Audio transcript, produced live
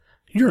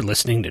You're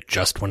listening to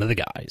Just One of the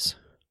Guys,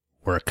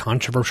 where a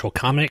controversial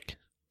comic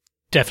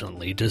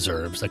definitely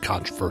deserves a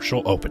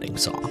controversial opening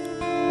song.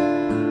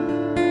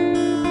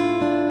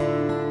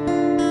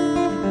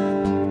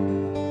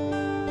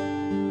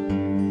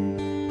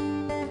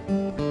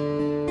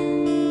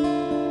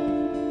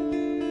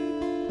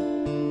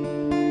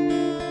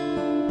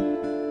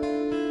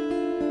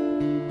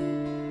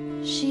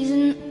 She's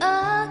an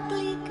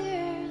ugly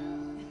girl.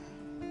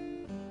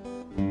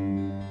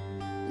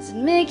 Does it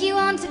make you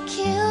want to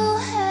kill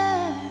her?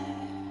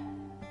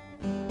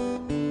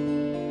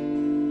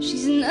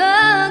 She's an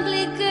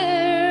ugly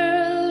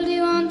girl. Do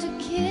you want to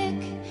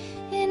kick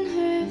in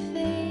her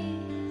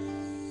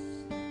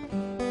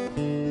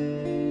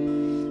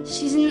face?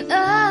 She's an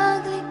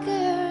ugly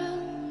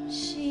girl.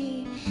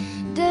 She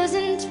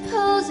doesn't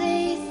pose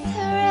a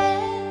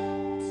threat.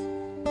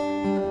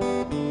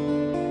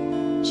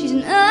 She's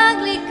an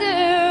ugly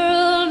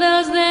girl.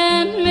 Does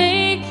that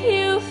make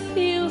you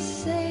feel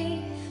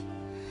safe?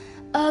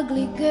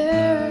 Ugly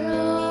girl.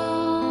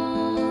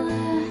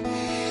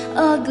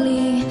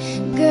 Ugly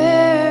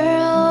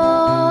girl.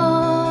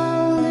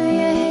 Do you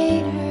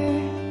hate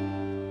her?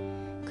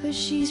 'Cause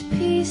she's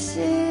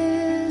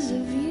pieces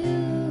of you.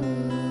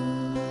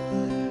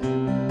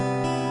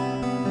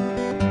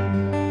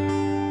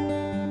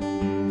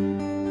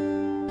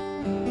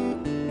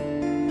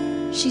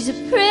 She's a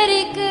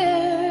pretty girl.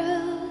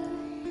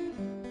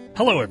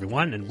 Hello,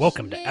 everyone, and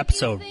welcome to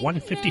episode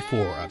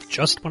 154 of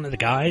Just One of the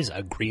Guys,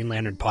 a Green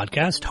Lantern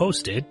podcast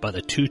hosted by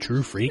the Two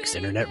True Freaks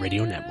Internet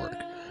Radio Network.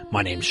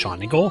 My name's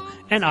Sean Engel,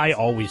 and I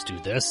always do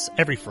this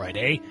every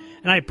Friday,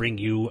 and I bring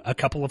you a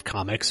couple of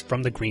comics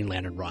from the Green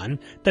Lantern run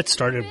that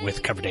started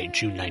with cover date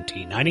June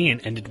 1990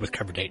 and ended with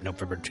cover date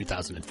November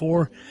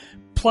 2004.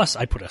 Plus,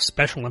 I put a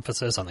special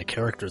emphasis on the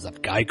characters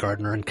of Guy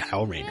Gardner and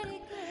Kyle Rayner.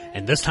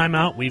 And this time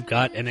out, we've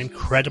got an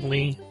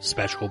incredibly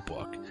special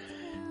book.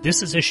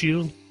 This is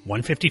issue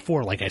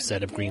 154, like I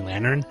said, of Green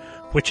Lantern,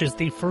 which is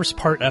the first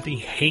part of the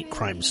hate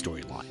crime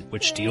storyline,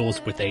 which deals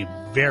with a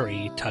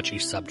very touchy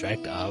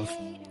subject of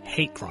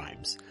hate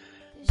crimes,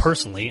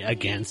 personally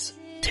against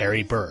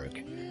Terry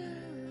Berg.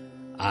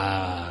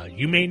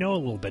 You may know a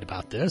little bit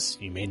about this.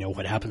 You may know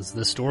what happens in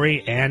this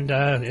story, and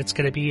it's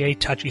going to be a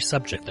touchy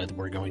subject that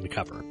we're going to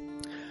cover.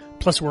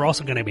 Plus, we're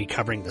also going to be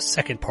covering the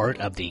second part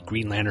of the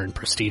Green Lantern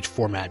Prestige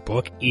format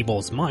book,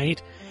 Evil's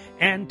Might,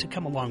 and to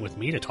come along with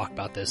me to talk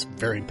about this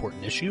very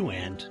important issue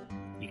and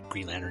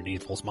Green Lantern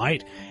Evil's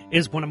Might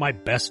is one of my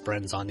best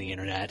friends on the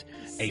internet,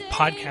 a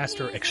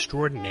podcaster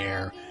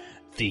extraordinaire,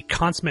 the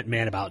consummate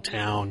man about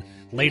town.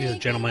 Ladies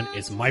and gentlemen,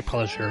 it's my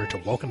pleasure to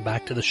welcome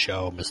back to the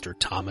show Mr.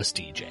 Thomas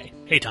DJ.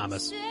 Hey,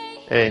 Thomas.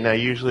 Hey, now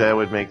usually I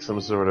would make some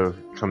sort of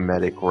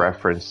comedic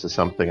reference to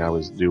something I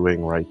was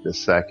doing right this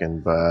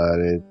second, but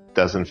it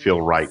doesn't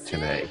feel right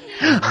today.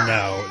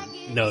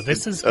 No,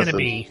 this is going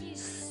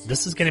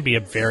to be a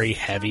very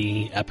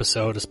heavy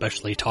episode,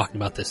 especially talking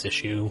about this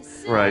issue.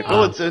 Right.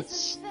 Well,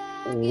 it's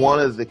one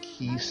of the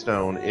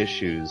keystone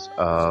issues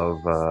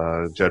of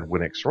Judd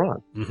Winnick's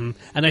run. Mm-hmm.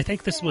 And I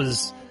think this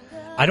was,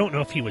 I don't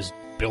know if he was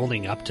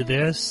building up to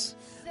this,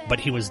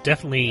 but he was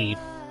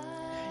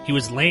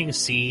laying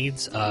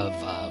seeds of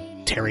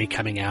Terry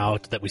coming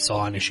out that we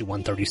saw in issue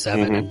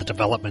 137 mm-hmm. and the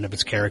development of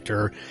his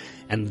character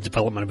and the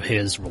development of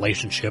his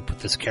relationship with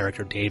this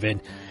character,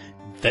 David,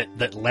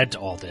 that led to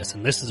all this.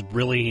 And this is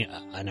really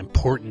an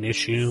important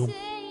issue.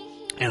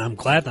 And I'm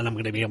glad that I'm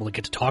going to be able to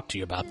get to talk to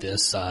you about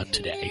this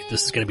today.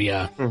 This is going to be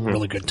a mm-hmm.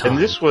 really good time.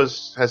 And this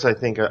was, as I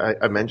think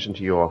I mentioned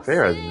to you off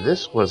air,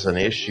 this was an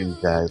issue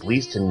that, at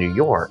least in New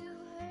York,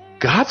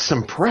 got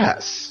some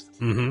press.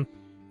 Mm-hmm.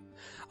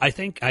 I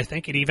think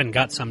it even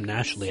got some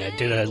nationally. I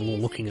did a little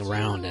looking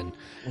around, and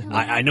mm-hmm.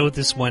 I know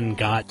this one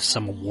got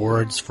some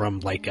awards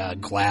from like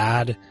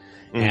GLAAD,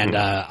 mm-hmm. and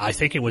I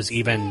think it was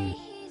even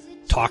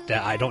talked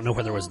at. I don't know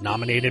whether it was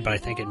nominated, but I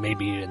think it may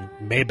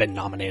have been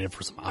nominated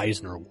for some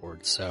Eisner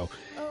Awards. So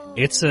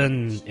it's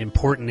an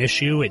important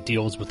issue. It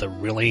deals with a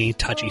really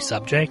touchy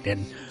subject,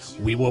 and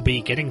we will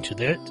be getting to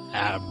that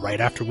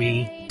right after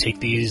we take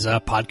these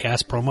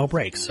podcast promo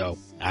breaks. So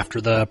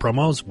after the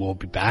promos, we'll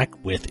be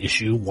back with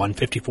issue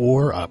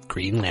 154 of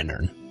Green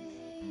Lantern.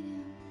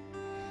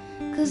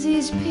 'Cause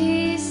these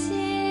pieces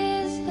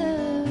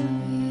of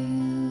you.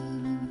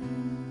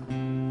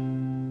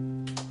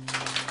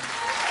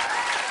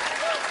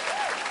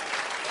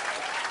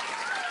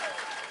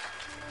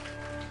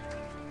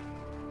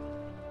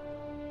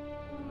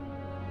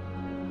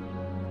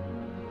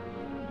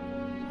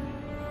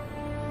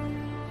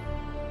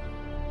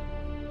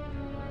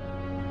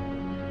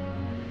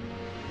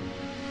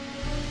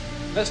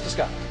 Mr.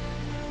 Scott,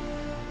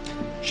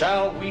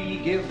 shall we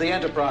give the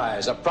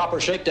Enterprise a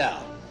proper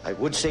shakedown? I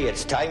would say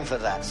it's time for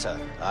that, sir.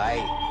 Aye.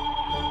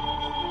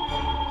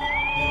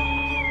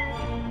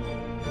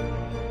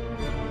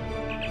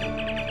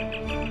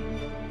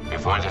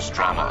 Before this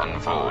drama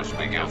unfolds,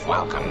 we give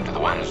welcome to the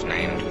ones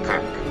named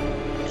Kirk,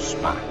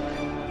 Spock.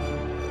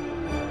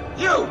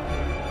 You!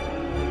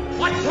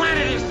 What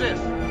planet is this?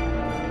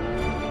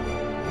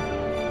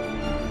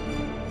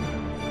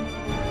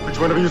 Which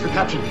one of you is the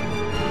captain?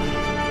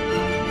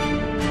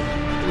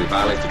 we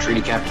violate the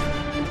treaty, Captain?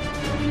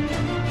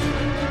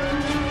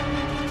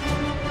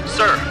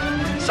 Sir,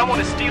 someone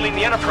is stealing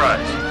the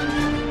Enterprise.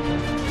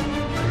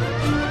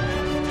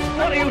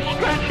 What are you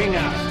scratching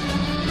at?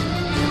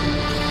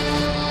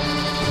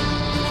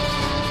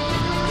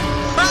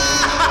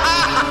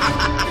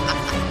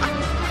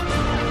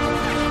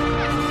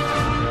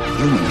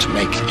 Humans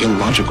make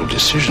illogical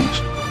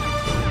decisions.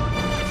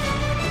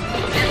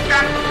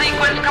 Destruct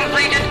sequence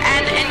completed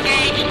and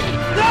engaged.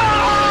 No!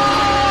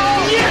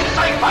 Yes,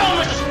 I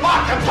found Mrs.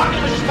 Spock! I'm talking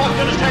to Mrs. Spock,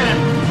 you understand?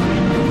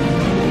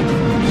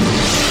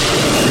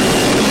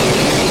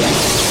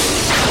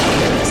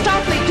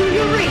 Starfleet, do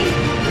you read?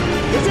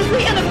 This is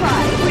the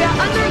Enterprise. We are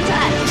under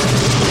attack.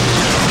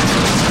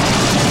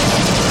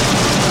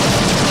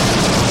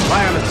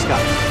 Fire, Mrs.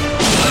 Scott.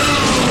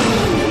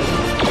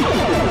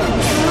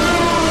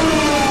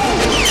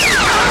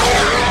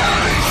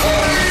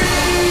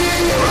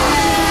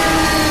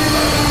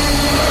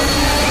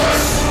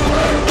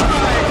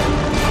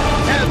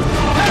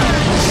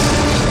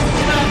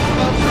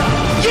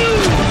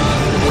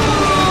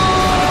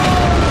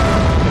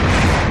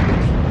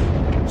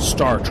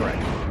 Star Trek,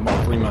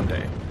 Monthly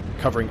Monday,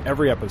 covering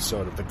every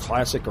episode of the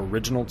classic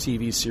original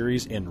TV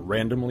series in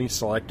randomly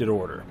selected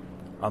order,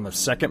 on the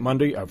second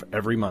Monday of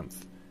every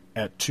month,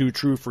 at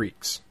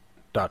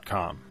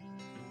twotruefreaks.com.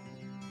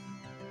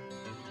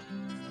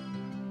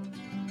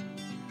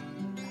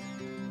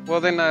 Well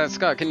then,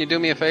 Scott, can you do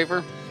me a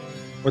favor?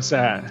 What's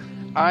that?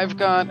 I've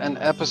got an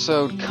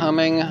episode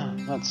coming.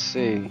 Let's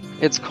see.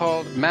 It's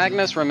called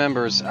Magnus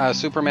Remembers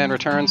Superman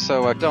Returns,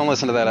 so don't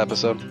listen to that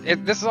episode.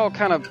 This is all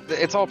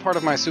it's all part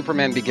of my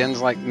Superman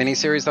Begins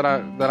miniseries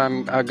that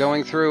I'm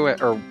going through,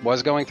 or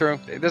was going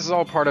through. This is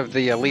all part of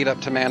the lead up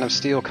to Man of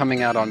Steel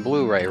coming out on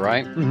Blu-ray,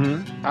 right?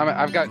 Mm-hmm.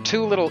 I've got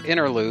two little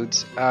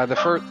interludes. The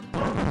first...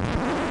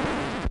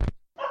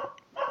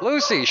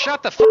 Lucy,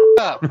 shut the f***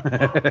 up!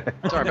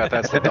 Sorry about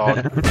that, it's the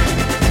dog.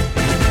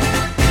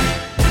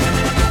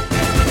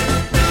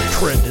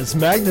 Trent as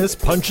Magnus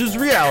punches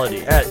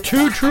reality at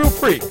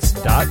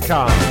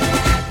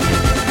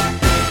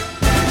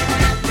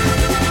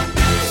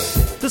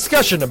twotruefreaks.com.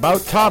 Discussion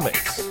about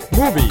comics,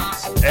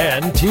 movies,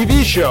 and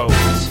TV shows.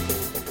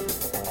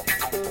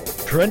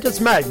 Trent as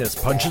Magnus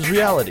punches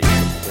reality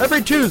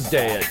every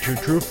Tuesday at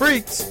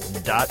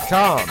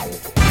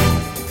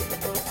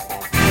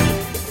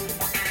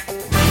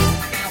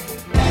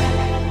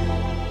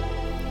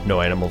twotruefreaks.com.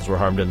 No animals were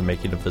harmed in the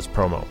making of this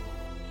promo.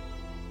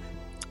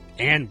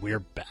 And we're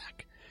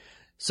back.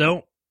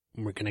 So,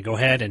 we're going to go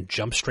ahead and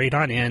jump straight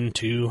on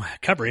into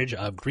coverage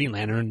of Green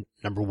Lantern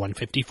number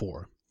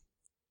 154.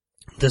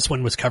 This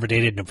one was cover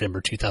dated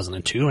November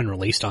 2002 and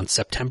released on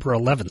September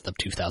 11th of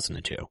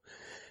 2002.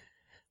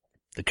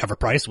 The cover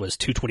price was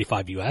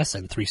 $225 US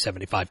and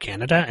 $375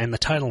 Canada, and the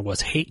title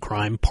was Hate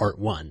Crime Part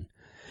 1.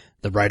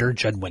 The writer,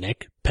 Judd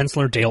Winnick,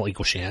 penciler Dale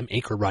Eaglesham,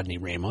 inker Rodney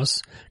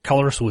Ramos,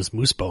 colorist was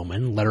Moose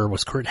Bowman, letterer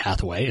was Kurt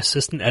Hathaway,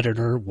 assistant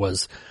editor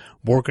was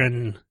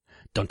Morgan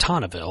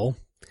Dontanaville,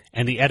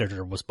 and the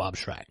editor was Bob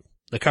Schrack.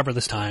 The cover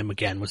this time,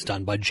 again, was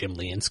done by Jim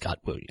Lee and Scott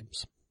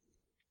Williams.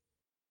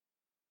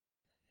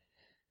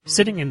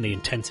 Sitting in the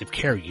intensive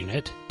care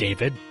unit,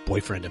 David,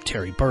 boyfriend of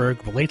Terry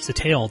Berg, relates the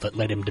tale that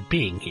led him to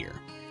being here.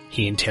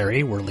 He and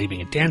Terry were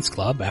leaving a dance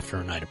club after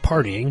a night of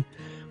partying,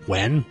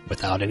 when,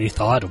 without any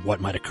thought of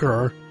what might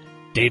occur,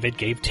 David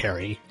gave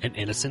Terry an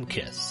innocent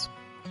kiss.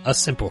 A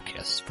simple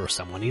kiss for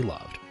someone he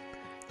loved.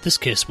 This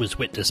kiss was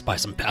witnessed by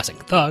some passing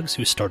thugs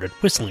who started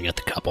whistling at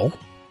the couple,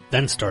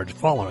 then started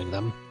following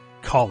them,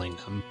 calling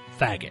them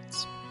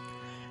faggots.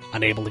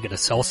 Unable to get a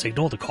cell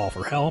signal to call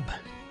for help,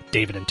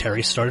 David and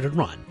Terry started to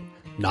run,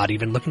 not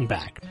even looking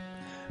back.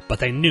 But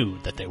they knew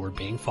that they were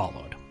being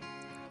followed.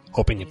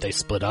 Hoping if they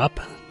split up,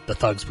 the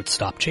thugs would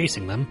stop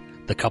chasing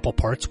them, the couple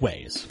parts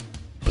ways.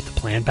 But the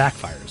plan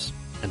backfires,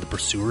 and the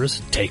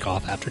pursuers take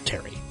off after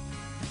Terry.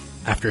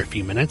 After a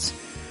few minutes,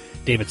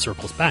 David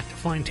circles back to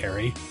find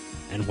Terry,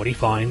 and what he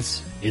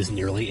finds is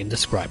nearly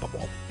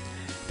indescribable.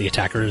 The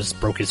attackers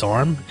broke his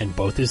arm and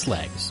both his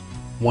legs,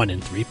 one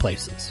in 3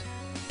 places.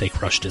 They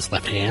crushed his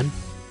left hand,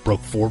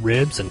 broke 4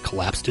 ribs, and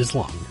collapsed his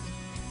lung.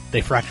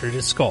 They fractured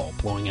his skull,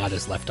 blowing out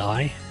his left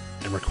eye,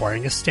 and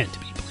requiring a stent to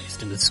be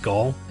placed in his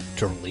skull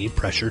to relieve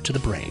pressure to the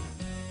brain.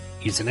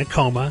 He's in a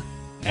coma,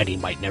 and he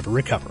might never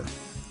recover.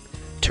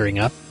 Tearing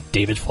up,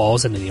 David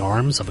falls into the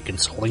arms of a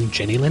consoling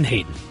Jenny Lynn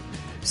Hayden,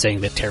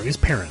 saying that Terry's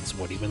parents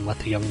won't even let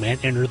the young man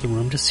enter the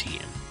room to see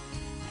him.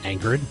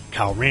 Angered,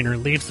 Kyle Rayner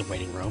leaves the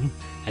waiting room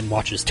and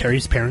watches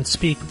Terry's parents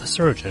speak with the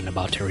surgeon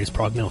about Terry's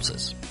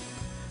prognosis.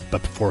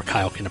 But before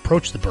Kyle can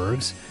approach the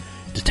Bergs,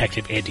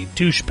 Detective Andy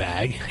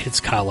Douchebag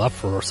hits Kyle up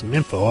for some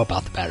info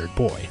about the battered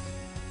boy.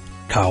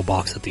 Kyle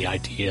balks at the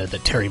idea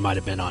that Terry might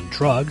have been on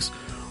drugs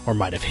or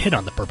might have hit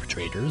on the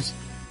perpetrators,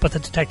 but the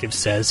detective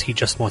says he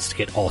just wants to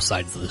get all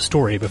sides of the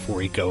story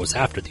before he goes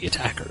after the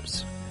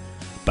attackers.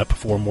 But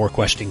before more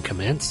questioning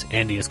commence,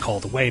 Andy is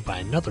called away by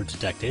another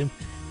detective,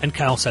 and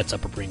Kyle sets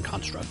up a brain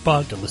construct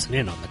bug to listen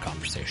in on the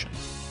conversation.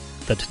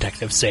 The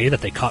detectives say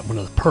that they caught one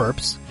of the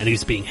perps, and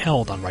he's being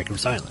held on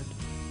Rikers Island.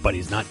 but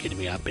he's not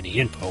giving up any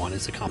info on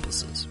his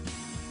accomplices.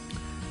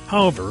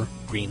 However,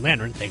 Green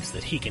Lantern thinks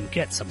that he can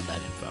get some of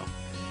that info.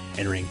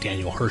 Entering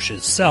Daniel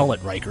Hirsch's cell at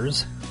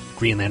Rikers,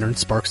 Green Lantern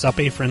sparks up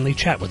a friendly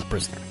chat with the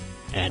prisoner.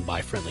 And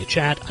by friendly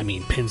chat, I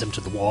mean pins him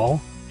to the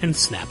wall and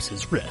snaps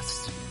his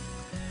wrists.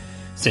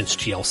 Since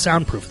GL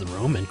soundproofed the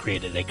room and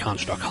created a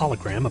construct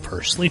hologram of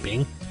Hirsch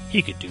sleeping,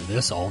 he could do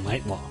this all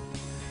night long.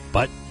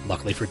 But,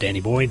 luckily for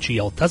Danny Boy,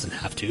 GL doesn't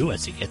have to,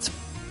 as he gets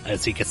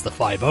the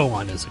 5-0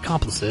 on his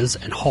accomplices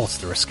and halts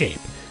their escape,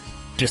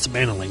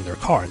 dismantling their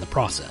car in the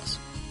process.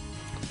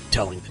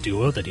 Telling the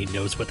duo that he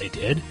knows what they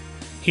did,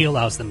 he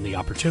allows them the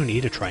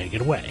opportunity to try and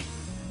get away,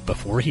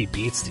 before he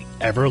beats the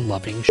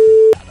ever-loving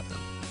shit out of them,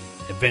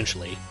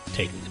 eventually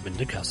taking them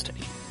into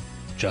custody.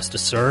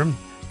 Justice served,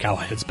 Kyle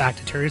heads back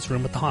to Terry's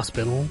room at the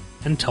hospital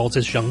and tells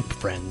his young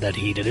friend that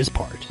he did his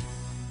part.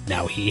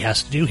 Now he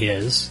has to do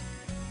his,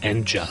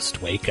 and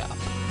just wake up.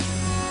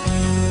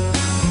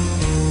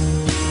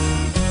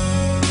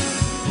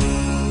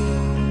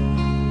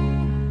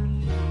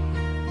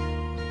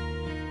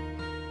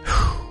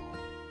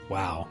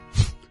 Wow.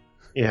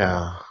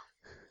 Yeah.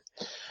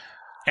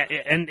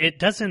 And it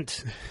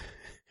doesn't...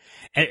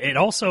 It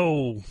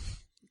also...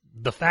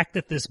 The fact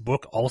that this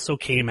book also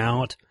came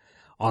out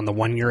on the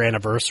 1-year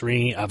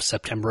anniversary of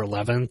September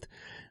 11th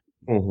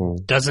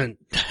doesn't,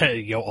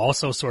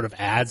 also sort of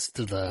adds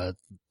to the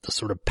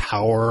sort of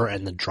power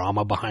and the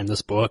drama behind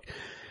this book.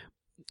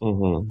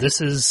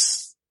 This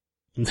is...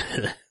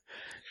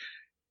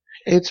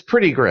 It's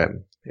pretty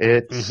grim.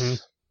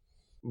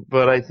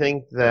 But I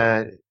think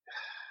that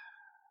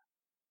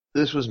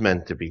this was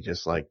meant to be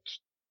just like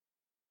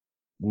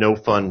no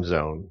fun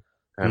zone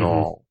at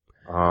all.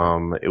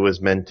 It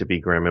was meant to be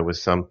grim. It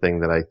was something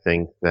that I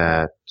think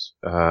that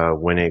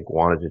Winnick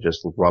wanted to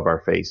just rub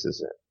our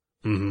faces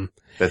in.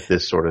 That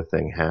this sort of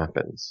thing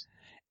happens.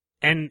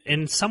 And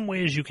in some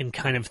ways you can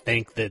kind of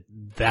think that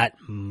that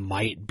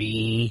might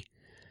be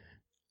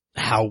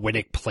how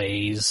Winnick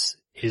plays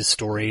his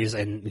stories.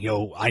 And,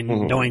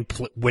 knowing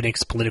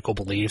Winnick's political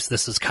beliefs,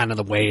 this is kind of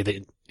the way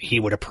that he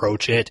would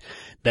approach it.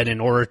 That in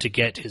order to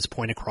get his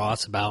point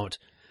across about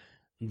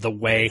the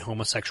way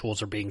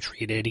homosexuals are being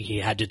treated, he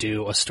had to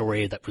do a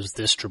story that was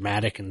this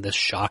dramatic and this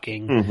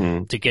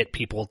shocking to get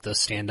people to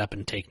stand up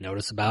and take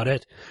notice about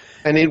it.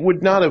 And it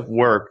would not have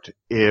worked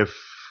if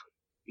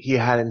he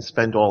hadn't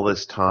spent all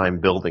this time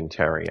building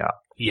Terry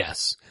up.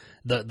 Yes.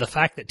 The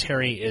fact that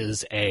Terry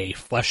is a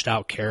fleshed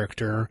out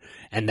character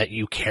and that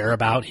you care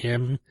about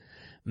him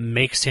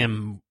makes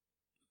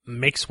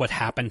what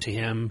happened to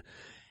him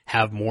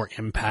have more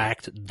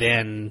impact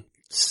than,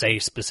 say,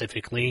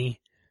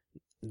 specifically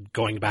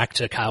going back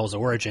to Kyle's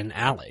origin,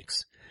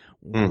 Alex.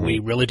 We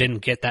really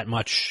didn't get that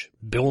much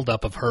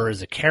build-up of her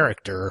as a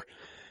character,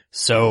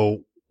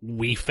 so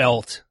we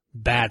felt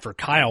bad for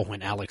Kyle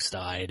when Alex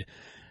died,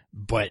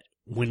 but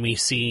when we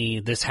see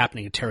this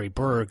happening to Terry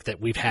Berg,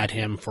 that we've had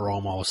him for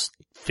almost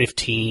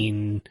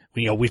 15,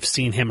 we've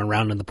seen him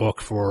around in the book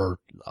for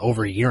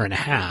over a year and a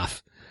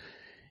half,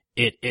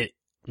 it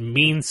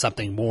means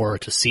something more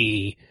to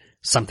see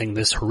something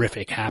this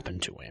horrific happen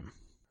to him.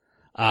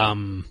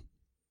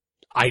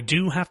 I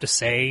do have to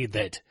say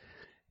that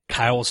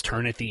Kyle's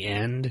turn at the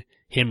end,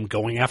 him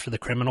going after the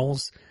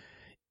criminals,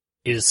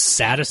 is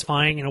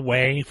satisfying in a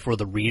way for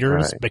the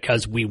readers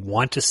because we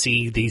want to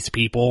see these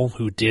people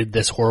who did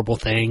this horrible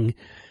thing,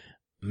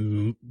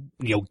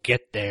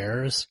 get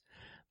theirs.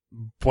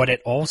 But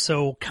it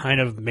also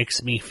kind of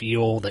makes me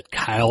feel that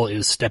Kyle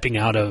is stepping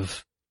out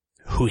of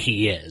who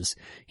he is.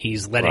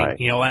 He's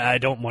letting, I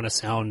don't want to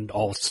sound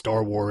all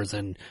Star Wars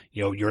and,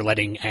 you're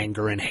letting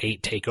anger and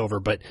hate take over,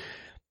 but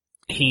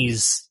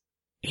he's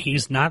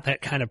not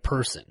that kind of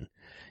person.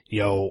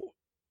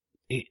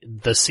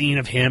 The scene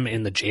of him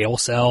in the jail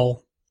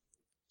cell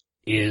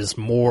is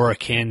more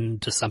akin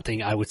to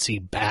something I would see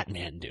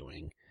Batman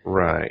doing.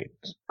 Right.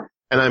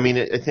 And I mean,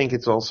 I think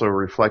it's also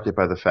reflected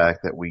by the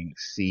fact that we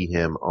see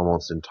him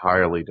almost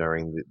entirely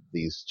during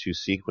these two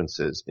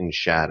sequences in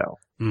shadow.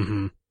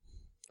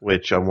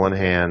 Which on one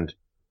hand,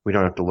 we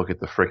don't have to look at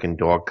the frickin'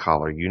 dog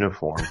collar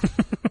uniform.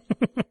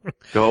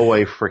 Go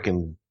away,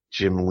 frickin'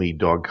 Jim Lee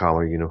dog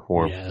collar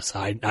uniform. Yes,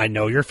 I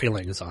know your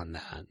feelings on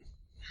that.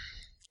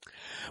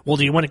 Well,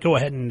 do you want to go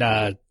ahead and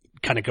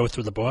kind of go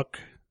through the book?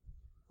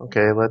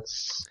 Okay,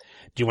 let's...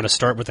 Do you want to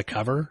start with the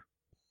cover?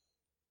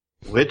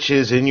 Which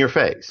is in your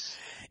face.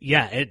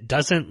 Yeah, it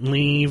doesn't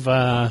leave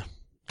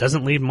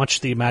much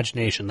to the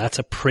imagination. That's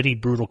a pretty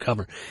brutal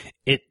cover.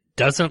 It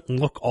doesn't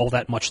look all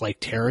that much like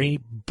Terry,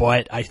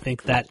 but I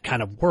think that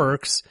kind of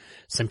works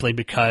simply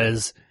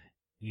because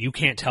you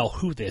can't tell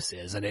who this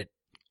is, and it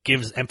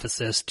gives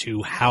emphasis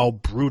to how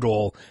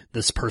brutal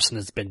this person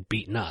has been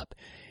beaten up.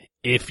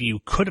 If you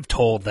could have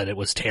told that it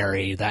was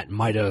Terry, that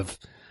might have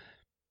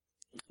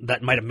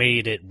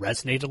made it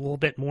resonate a little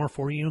bit more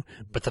for you.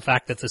 But the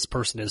fact that this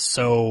person is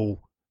so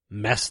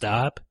messed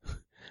up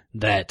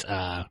that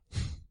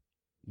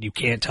you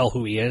can't tell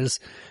who he is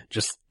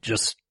just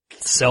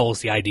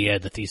sells the idea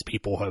that these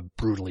people have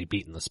brutally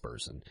beaten this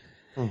person.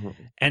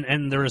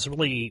 And there's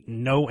really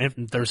no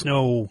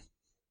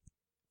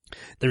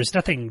There's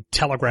nothing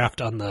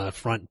telegraphed on the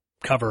front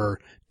cover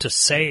to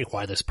say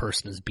why this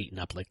person is beaten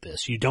up like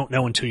this. You don't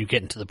know until you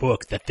get into the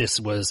book that this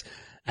was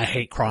a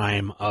hate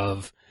crime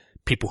of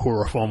people who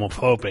are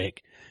homophobic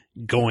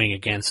going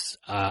against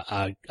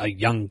a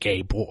young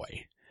gay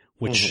boy,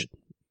 which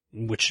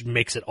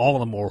makes it all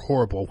the more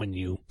horrible when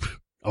you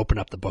open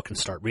up the book and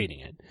start reading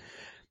it.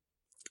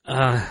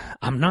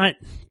 I'm not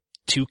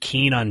too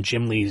keen on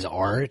Jim Lee's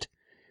art.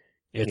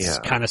 It's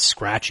kind of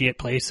scratchy at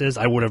places.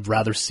 I would have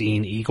rather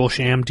seen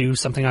Eaglesham do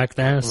something like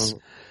this,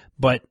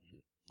 but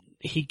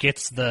he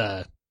gets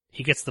the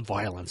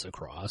violence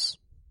across.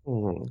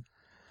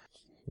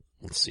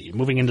 Let's see.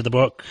 Moving into the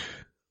book,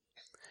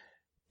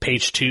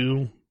 page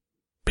 2,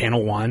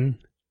 panel 1.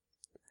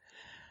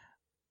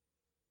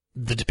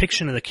 The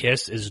depiction of the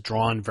kiss is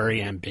drawn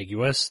very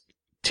ambiguous.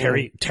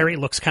 Terry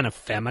looks kind of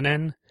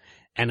feminine,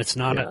 and it's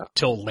not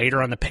until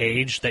later on the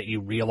page that you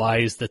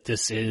realize that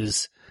this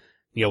is,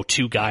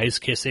 two guys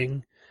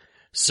kissing.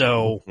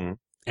 So,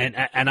 and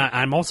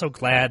I'm also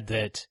glad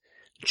that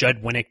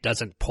Judd Winnick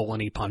doesn't pull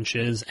any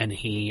punches and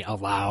he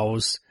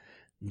allows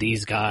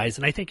these guys.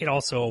 And I think it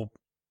also,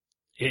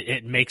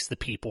 it makes the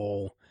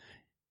people,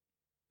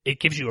 it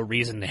gives you a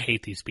reason to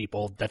hate these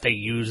people, that they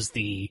use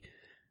the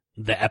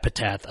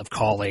epithet of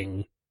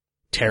calling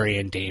Terry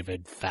and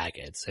David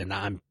faggots. And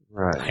I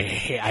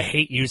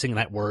hate using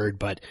that word,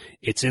 but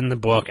it's in the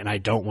book and I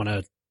don't want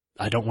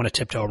to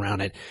tiptoe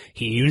around it.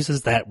 He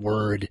uses that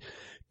word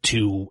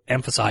to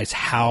emphasize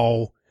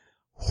how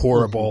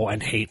horrible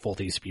and hateful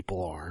these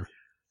people are.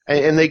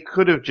 And they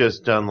could have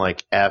just done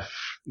like F,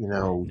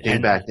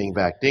 dingbat,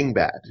 dingbat,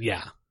 dingbat.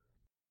 Yeah.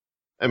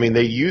 I mean,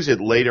 they use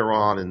it later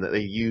on, and they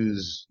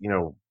use,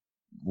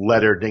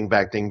 letter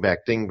dingbat, dingbat,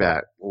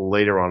 dingbat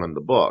later on in the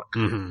book.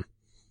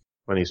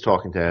 When he's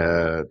talking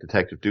to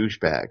Detective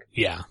Douchebag.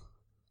 Yeah.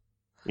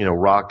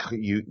 Rock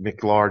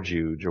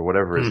McLarge or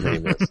whatever his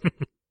name is.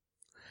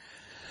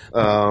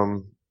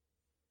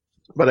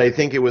 But I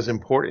think it was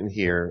important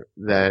here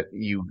that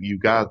you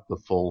got the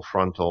full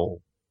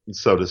frontal,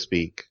 so to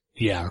speak,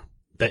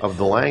 of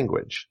the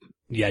language.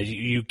 Yeah,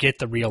 you get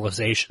the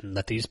realization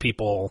that these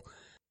people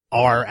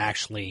are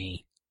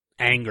actually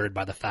angered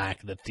by the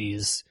fact that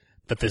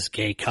this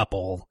gay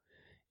couple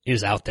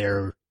is out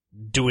there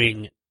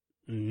doing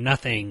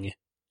nothing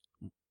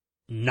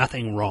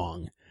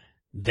wrong.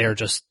 They're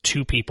just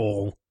two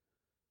people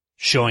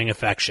showing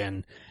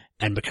affection,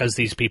 and because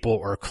these people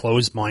are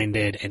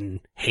closed-minded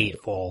and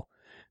hateful,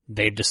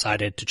 they've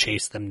decided to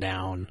chase them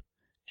down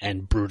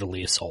and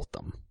brutally assault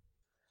them.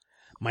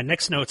 My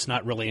next note's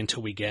not really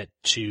until we get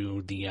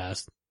to the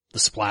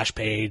splash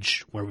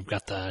page where we've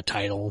got the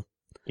title.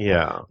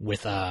 Yeah.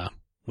 With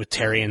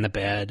Terry in the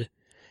bed.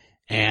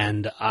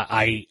 And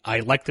I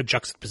like the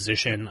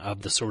juxtaposition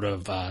of the sort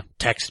of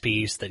text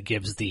piece that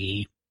gives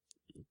the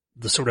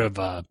sort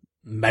of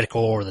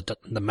medical or the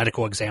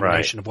medical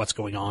examination of what's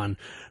going on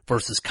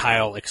versus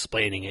Kyle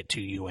explaining it to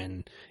you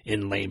in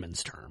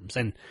layman's terms.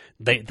 And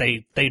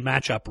they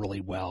match up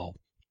really well.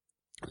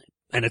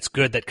 And it's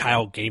good that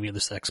Kyle gave you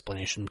this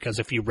explanation, because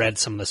if you read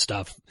some of the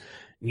stuff,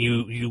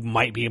 you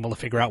might be able to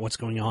figure out what's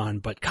going on,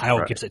 but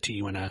Kyle gives it to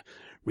you in a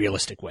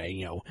realistic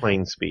way,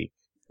 Plain speak.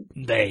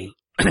 They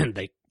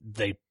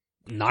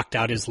knocked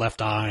out his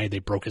left eye, they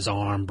broke his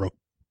arm, broke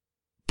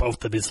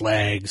both of his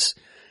legs,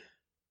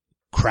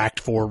 cracked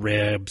 4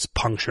 ribs,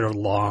 punctured a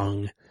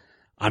lung.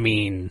 I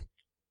mean,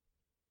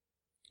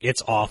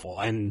 it's awful.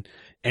 And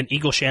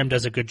Eaglesham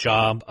does a good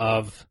job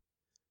of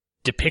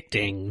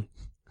depicting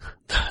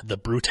the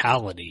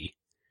brutality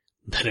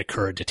that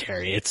occurred to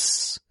Terry.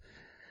 It's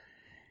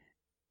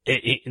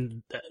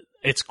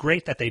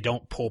great that they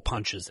don't pull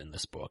punches in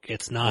this book.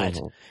 It's not,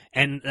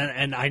 and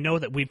I know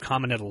that we've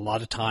commented a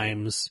lot of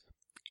times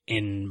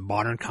in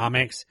modern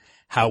comics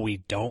how we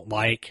don't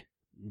like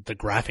the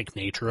graphic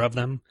nature of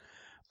them.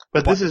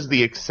 But this is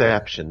the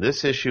exception.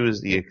 This issue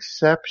is the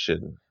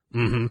exception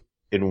in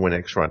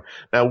Winnick's run.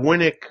 Now,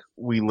 Winnick,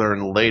 we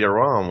learn later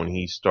on when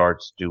he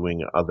starts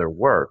doing other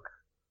work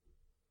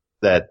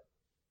that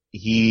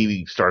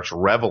he starts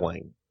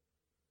reveling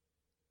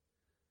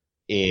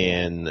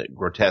in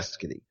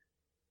grotesquity.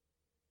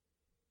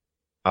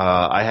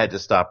 I had to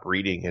stop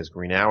reading his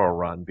Green Arrow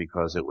run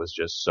because it was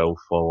just so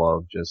full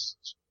of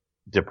just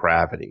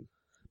depravity.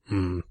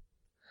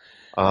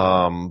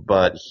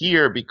 But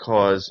here,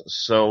 because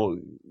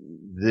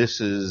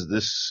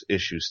this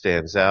issue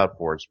stands out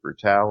for its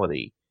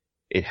brutality,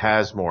 it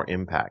has more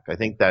impact. I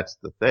think that's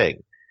the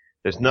thing.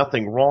 There's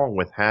nothing wrong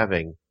with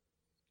having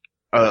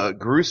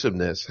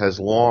gruesomeness as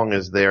long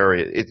as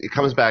it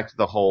comes back to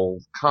the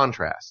whole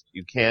contrast.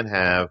 You can't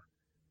have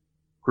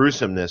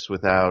gruesomeness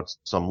without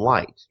some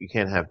light. You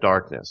can't have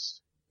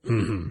darkness.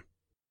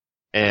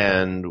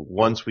 And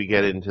once we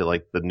get into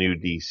like the new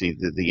DC,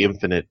 the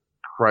Infinite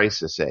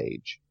Crisis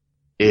age,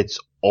 it's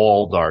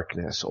all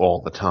darkness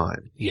all the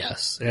time.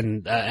 Yes,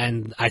 and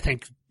I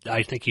think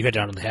you hit it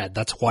on the head.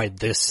 That's why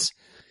this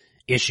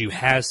issue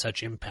has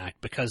such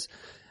impact, because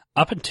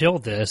up until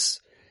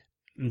this,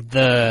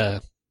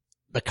 the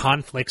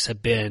conflicts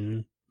have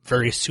been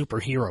very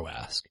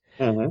superhero-esque.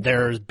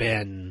 There's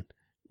been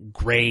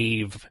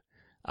grave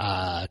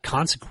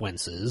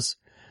consequences,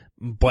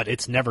 but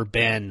it's never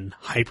been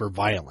hyper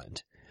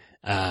violent.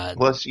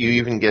 Plus, you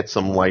even get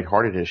some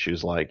lighthearted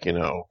issues like,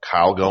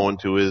 Kyle going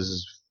to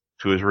his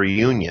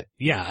reunion.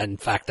 Yeah, in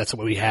fact, that's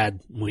what we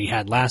had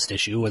last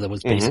issue, where it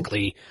was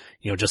basically,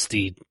 just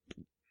the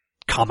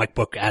comic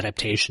book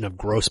adaptation of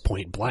Grosse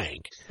Pointe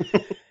Blank,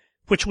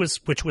 which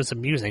was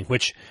amusing,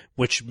 which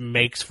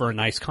makes for a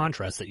nice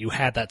contrast that you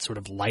had that sort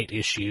of light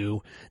issue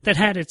that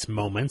had its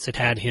moments. It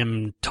had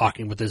him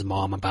talking with his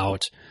mom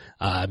about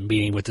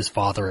meeting with his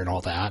father and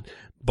all that,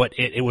 but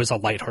it was a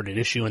lighthearted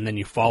issue, and then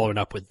you follow it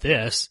up with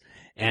this,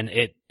 and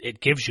it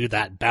gives you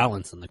that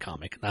balance in the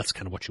comic. That's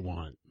kind of what you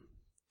want.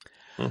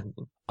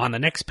 Mm-hmm. On the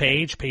next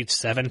page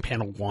 7,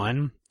 panel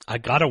 1, I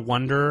gotta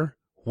wonder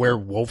where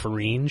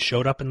Wolverine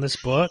showed up in this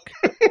book.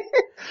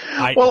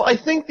 I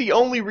think the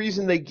only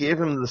reason they gave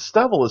him the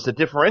stubble is to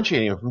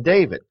differentiate him from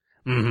David.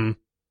 Mm-hmm.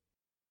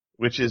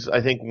 Which is,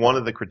 I think, one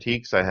of the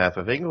critiques I have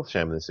of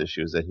Eaglesham in this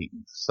issue is that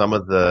some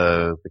of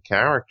the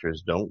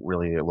characters don't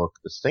really look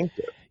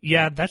distinctive.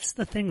 Yeah, that's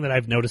the thing that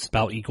I've noticed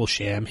about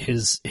Eaglesham.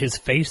 His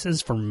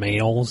faces for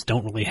males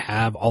don't really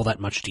have all that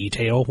much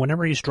detail.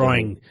 Whenever he's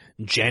drawing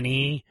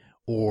Jenny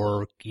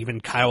or even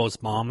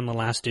Kyle's mom in the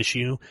last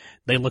issue,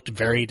 they looked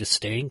very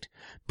distinct.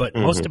 But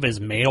most of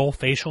his male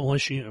faces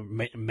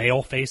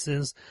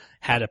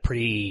had a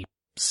pretty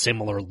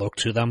similar look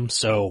to them.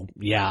 So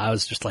yeah, I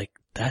was just like,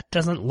 that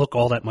doesn't look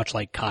all that much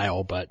like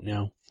Kyle, but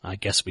I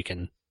guess we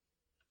can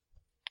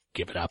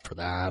give it up for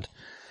that.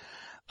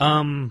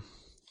 I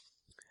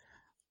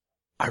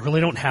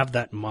really don't have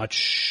that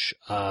much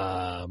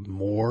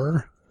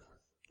more.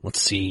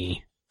 Let's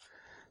see.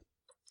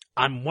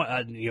 I'm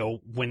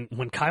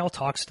when Kyle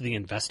talks to the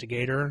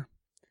investigator,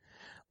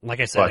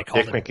 like I said, I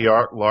called Dick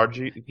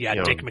McLarge.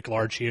 Yeah, Dick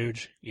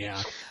McLarge. Yeah.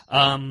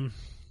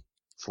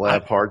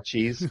 Slab hard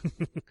cheese.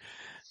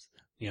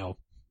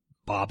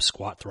 Bob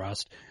Squat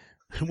Thrust.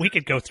 We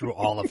could go through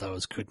all of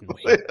those, couldn't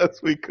we?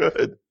 Yes, we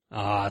could.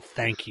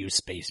 Thank you,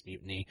 Space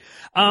Mutiny.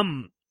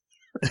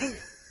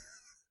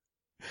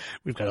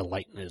 We've got to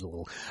lighten it a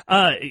little.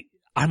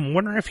 I'm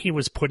wondering if he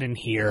was put in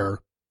here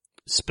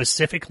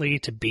specifically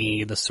to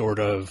be the sort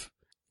of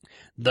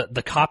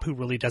the cop who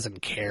really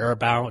doesn't care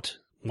about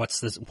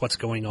what's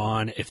going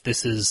on, if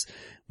this is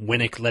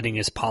Winnick letting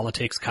his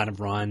politics kind of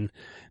run,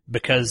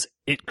 because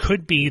it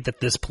could be that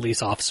this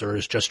police officer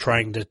is just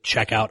trying to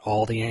check out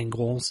all the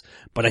angles,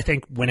 but I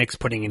think Winnick's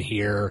putting in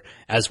here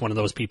as one of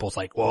those people who's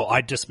like, well,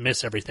 I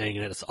dismiss everything,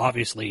 and it's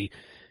obviously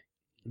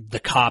the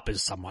cop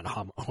is somewhat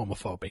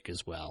homophobic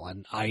as well,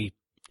 and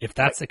if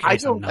that's the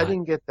case, I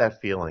didn't get that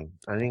feeling.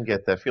 I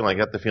got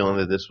the feeling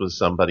that this was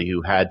somebody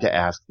who had to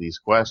ask these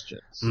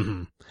questions.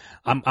 Mm-hmm.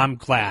 I'm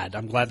glad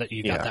that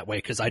you got that way,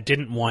 because I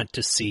didn't want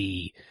to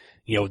see,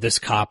 this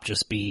cop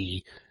just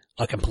be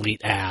a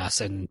complete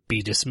ass and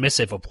be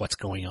dismissive of what's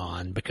going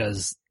on,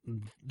 because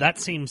that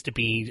seems to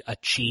be a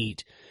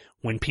cheat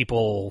when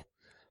people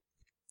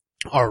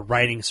are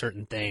writing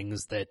certain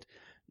things that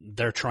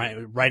they're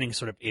writing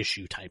sort of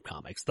issue type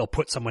comics. They'll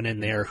put someone in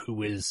there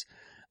who is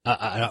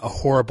a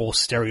horrible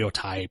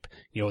stereotype,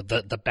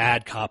 the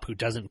bad cop who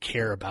doesn't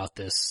care about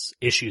this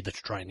issue that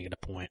you're trying to get a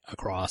point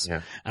across.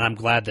 Yeah. And I'm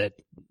glad that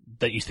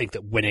you think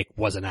that Winnick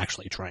wasn't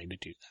actually trying to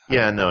do that.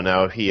 Yeah, no.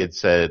 Now, if he had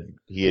said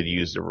he had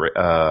used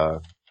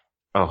a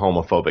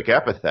homophobic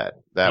epithet,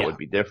 that would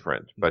be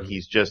different. But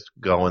he's just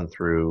going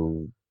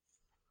through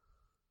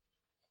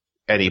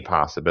any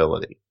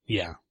possibility.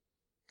 Yeah.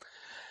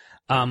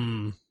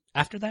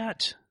 After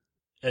that,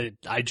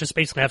 I just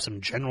basically have some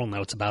general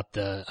notes about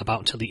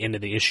until the end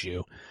of the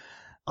issue.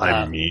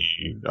 I'm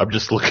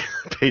just looking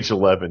at page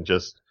 11,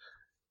 just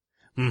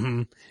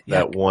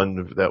that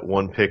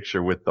one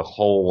picture with the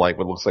whole, like,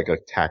 what looks like a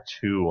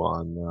tattoo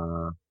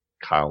on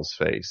Kyle's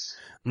face.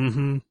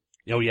 Mm-hmm.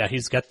 Oh yeah,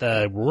 he's got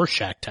the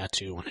Rorschach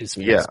tattoo on his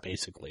face,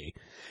 basically.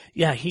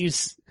 Yeah,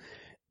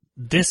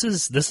 this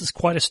is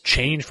quite a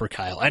change for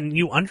Kyle, and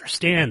you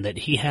understand that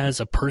he has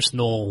a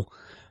personal.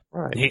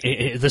 Right.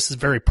 This is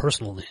very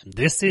personal to him.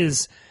 This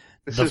is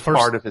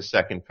part of his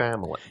second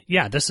family.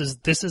 Yeah, this is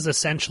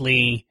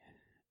essentially,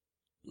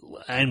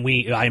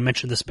 and I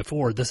mentioned this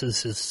before, this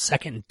is his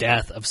second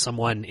death of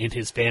someone in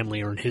his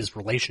family or in his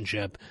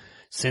relationship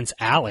since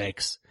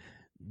Alex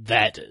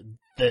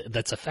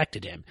that's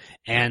affected him.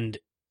 And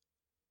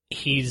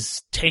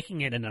he's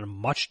taking it in a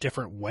much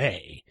different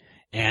way.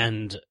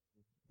 And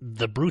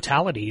the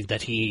brutality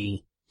that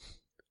he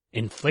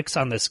inflicts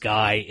on this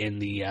guy in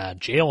the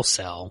jail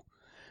cell.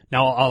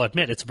 Now, I'll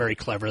admit it's very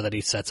clever that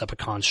he sets up a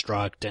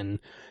construct and,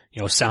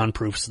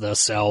 soundproofs the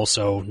cell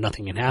so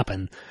nothing can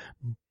happen.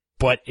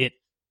 But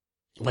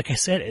like I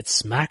said, it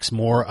smacks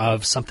more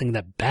of something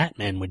that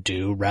Batman would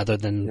do rather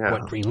than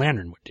what Green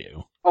Lantern would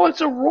do. Oh, it's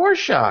a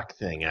Rorschach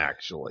thing,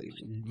 actually.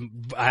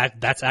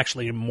 That's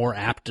actually a more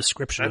apt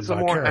description of a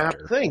character. That's a more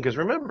apt thing, because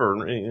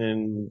remember,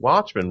 in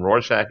Watchmen,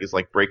 Rorschach is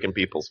like breaking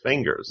people's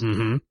fingers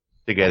to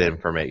get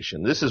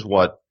information. This is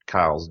what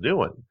Kyle's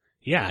doing.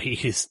 Yeah,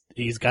 he's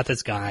got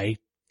this guy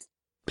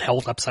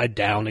held upside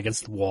down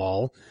against the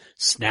wall,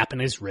 snapping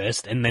his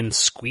wrist, and then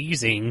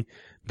squeezing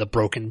the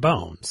broken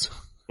bones.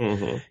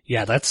 Mm-hmm.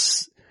 Yeah,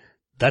 that's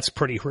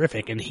pretty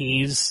horrific, and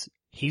he's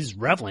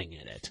reveling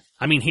in it.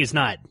 I mean, he's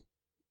not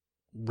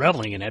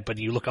reveling in it, but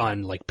you look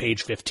on like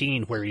page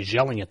 15 where he's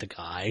yelling at the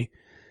guy,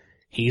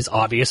 he's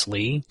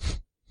obviously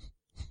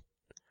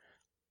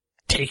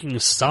taking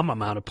some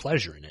amount of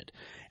pleasure in it.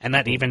 And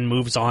that even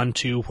moves on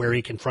to where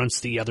he confronts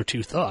the other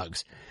two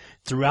thugs.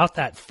 Throughout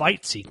that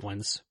fight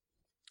sequence,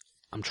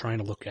 I'm trying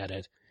to look at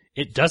it,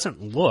 it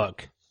doesn't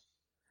look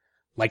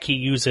like he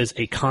uses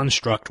a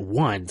construct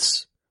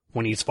once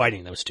when he's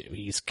fighting those two.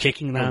 He's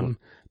kicking them,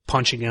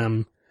 punching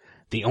them.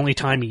 The only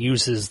time he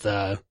uses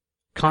the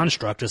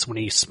construct is when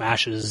he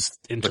smashes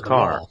into the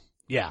wall.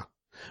 Yeah.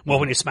 Well,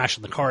 when he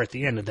smashes the car at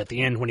the end, and at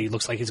the end when he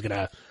looks like he's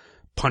gonna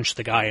punch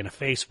the guy in the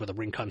face with a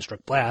ring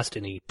construct blast,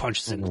 and he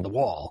punches into the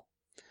wall.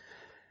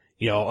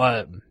 You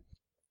know,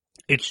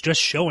 it's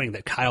just showing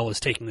that Kyle is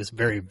taking this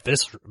very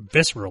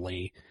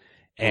viscerally,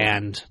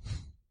 and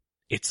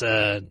it's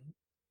a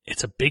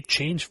big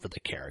change for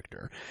the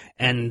character.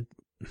 And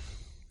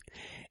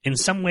in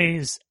some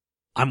ways,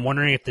 I'm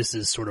wondering if this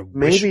is sort of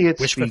maybe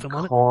it's wish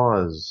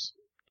because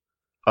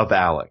of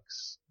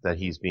Alex that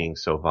he's being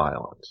so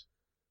violent.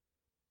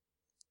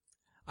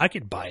 I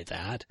could buy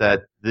that.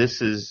 That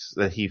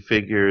he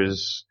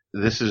figures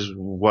this is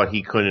what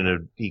he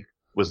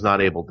was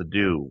not able to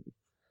do.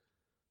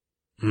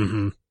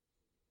 Mm-hmm.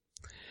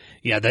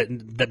 Yeah,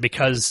 that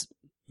because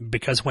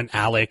when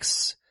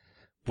Alex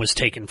was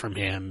taken from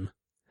him,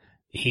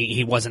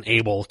 he wasn't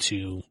able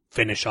to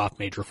finish off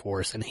Major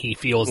Force, and he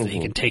feels that he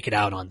can take it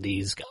out on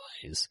these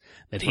guys.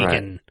 That he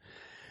can,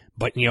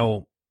 but you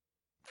know,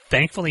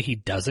 thankfully he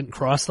doesn't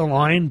cross the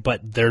line,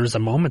 but there's a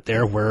moment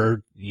there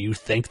where you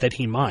think that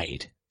he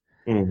might.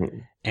 Mm-hmm.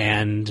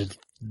 And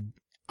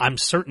I'm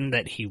certain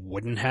that he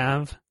wouldn't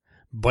have,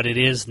 but it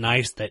is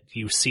nice that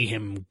you see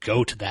him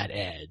go to that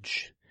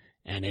edge.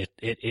 And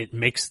it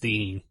makes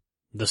the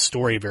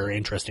story very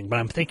interesting. But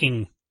I'm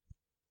thinking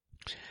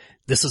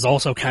this is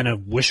also kind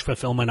of wish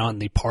fulfillment on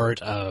the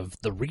part of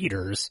the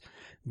readers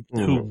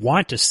who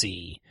want to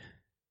see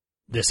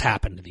this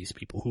happen to these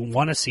people, who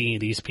want to see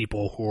these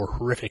people who are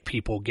horrific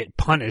people get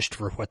punished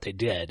for what they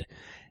did.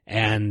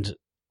 And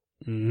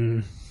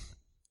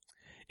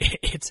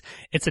it's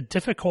a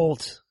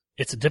difficult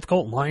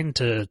line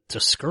to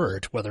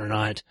skirt, whether or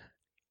not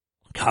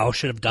Kyle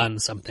should have done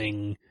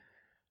something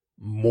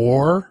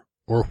more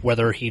or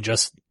whether he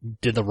just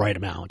did the right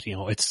amount. You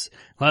know, it's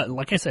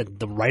like I said,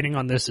 the writing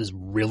on this is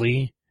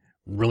really,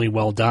 really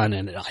well done,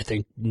 and I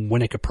think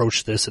Winnick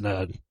approached this in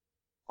a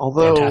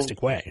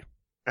fantastic way.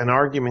 An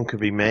argument could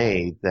be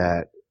made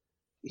that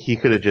he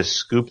could have just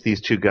scooped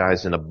these two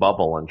guys in a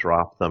bubble and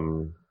dropped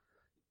them.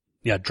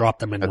 Yeah, drop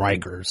them in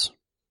Rikers.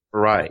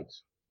 Right.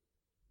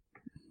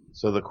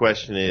 So the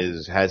question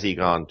is, has he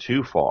gone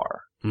too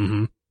far?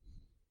 Mm-hmm.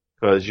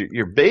 Because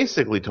you're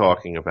basically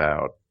talking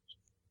about,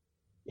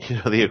 you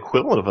know, the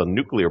equivalent of a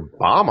nuclear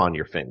bomb on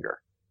your finger.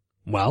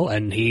 Well,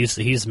 and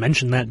he's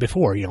mentioned that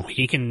before. You know,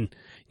 he can,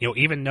 you know,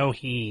 even though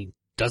he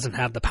doesn't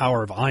have the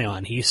power of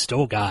Ion, he's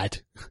still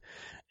got,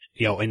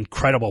 you know,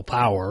 incredible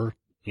power,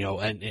 you know,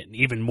 and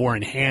even more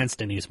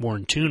enhanced, and he's more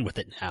in tune with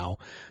it now.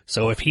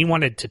 So if he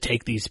wanted to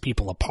take these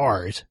people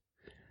apart,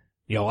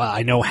 you know,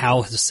 I know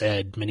Hal has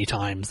said many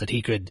times that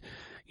he could,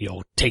 you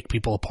know, take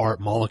people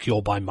apart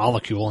molecule by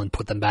molecule and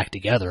put them back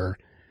together.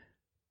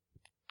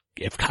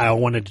 If Kyle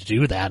wanted to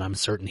do that, I'm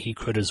certain he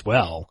could as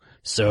well.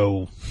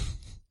 So,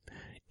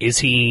 is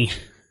he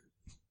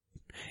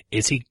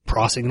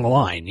crossing the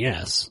line?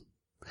 Yes.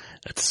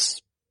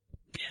 It's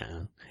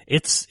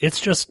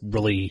just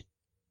really,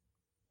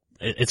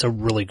 it's a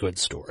really good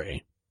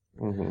story.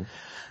 Mm-hmm.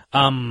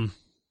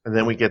 And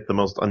then we get the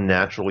most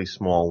unnaturally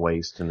small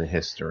waist in the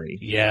history.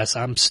 Yes,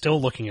 I'm still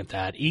looking at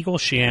that.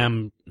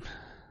 Eaglesham,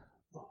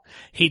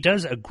 he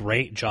does a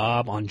great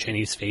job on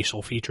Jenny's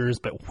facial features,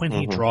 but when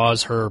he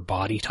draws her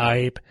body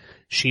type,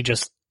 she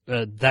just,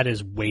 that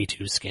is way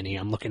too skinny.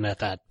 I'm looking at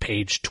that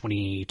page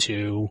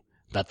 22,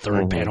 that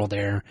third panel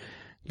there.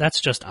 That's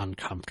just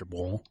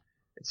uncomfortable.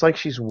 It's like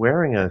she's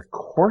wearing a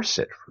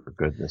corset, for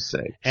goodness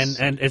sake.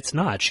 And it's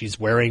not. She's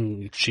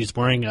wearing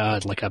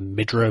like a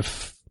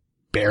midriff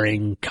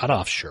bearing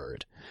cutoff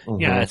shirt.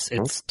 Yeah,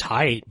 it's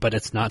tight, but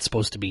it's not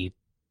supposed to be,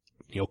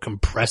 you know,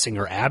 compressing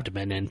her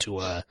abdomen into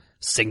a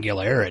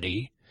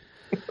singularity.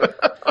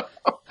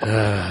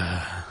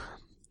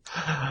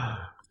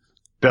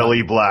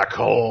 Belly black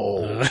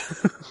hole.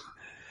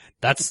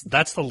 That's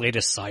the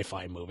latest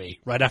sci-fi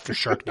movie, right after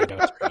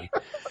Sharknado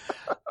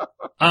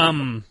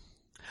 3.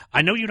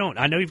 I know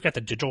you've got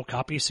the digital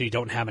copy, so you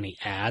don't have any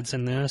ads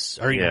in this.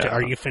 Are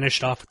you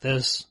finished off with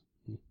this?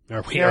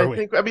 I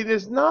mean,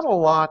 there's not a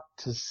lot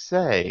to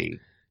say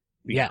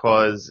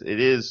because it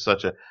is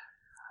such a,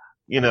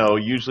 you know,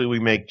 usually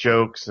we make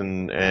jokes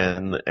and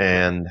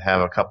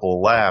have a couple of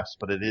laughs,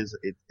 but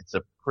it's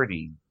a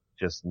pretty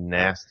just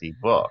nasty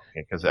book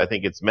because I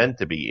think it's meant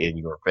to be in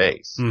your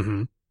face.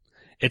 Mm-hmm.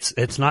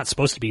 It's not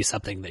supposed to be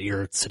something that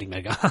you're sitting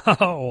there going,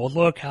 oh,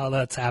 look how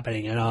that's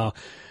happening, you know.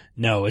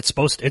 No, it's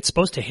supposed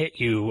to hit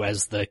you,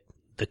 as the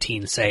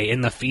teens say, in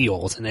the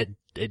feels, and it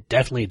It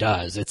definitely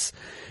does.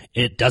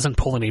 It doesn't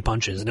pull any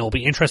punches, and it'll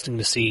be interesting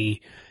to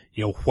see,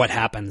 what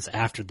happens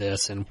after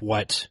this and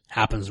what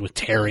happens with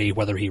Terry,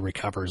 whether he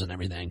recovers and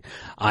everything.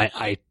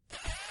 I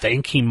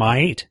think he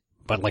might,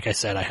 but like I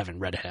said, I haven't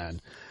read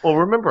ahead. Well,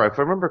 remember, if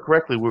I remember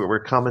correctly,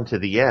 we're coming to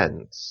the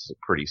ends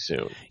pretty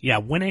soon.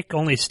 Yeah, Winnick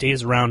only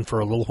stays around for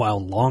a little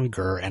while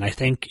longer, and I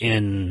think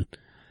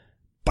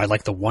by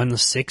like the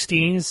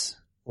 160s,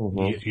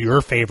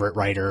 your favorite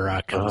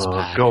writer comes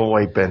back. Go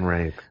away, Ben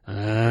Rabe.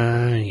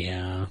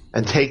 Yeah.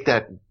 And take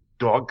that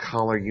dog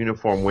collar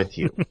uniform with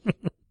you.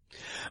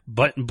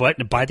 But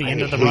by the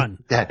end of the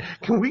run. That.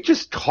 Can we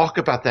just talk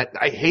about that?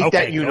 I hate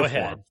that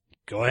uniform.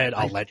 Go ahead.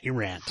 I'll let you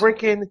rant.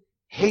 Frickin'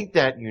 hate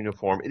that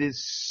uniform. It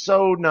is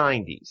so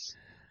 90s.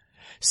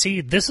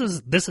 See, this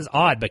is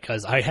odd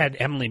because I had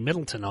Emily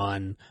Middleton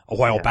on a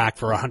while back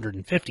for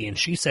 150, and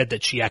she said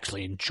that she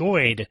actually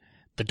enjoyed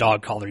the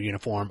dog collar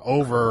uniform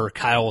over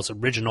Kyle's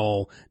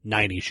original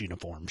 90s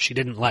uniform. She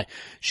didn't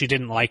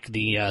like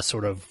the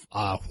sort of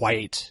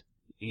white,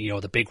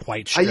 the big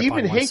white strip on one side. I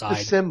even hate the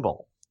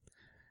symbol.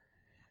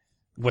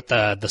 With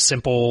the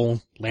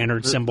simple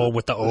lantern symbol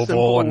with the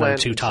oval and the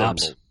two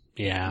tops. Symbol.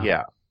 Yeah.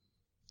 Yeah.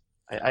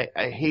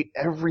 I hate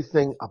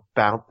everything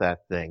about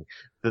that thing.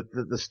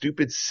 The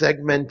stupid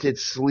segmented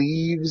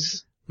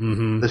sleeves,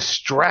 the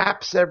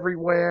straps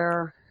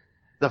everywhere,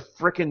 the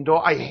frickin'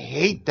 dog. I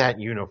hate that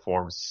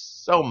uniform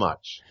so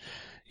much.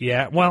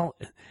 Yeah, well,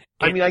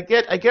 I mean, I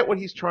get what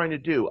he's trying to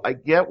do. I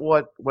get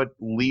what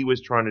Lee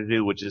was trying to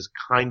do, which is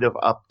kind of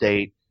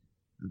update,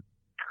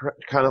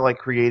 kind of like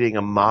creating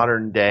a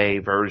modern day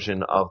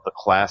version of the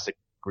classic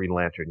Green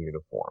Lantern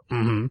uniform.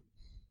 Mm-hmm.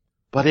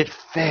 But it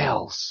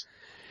fails.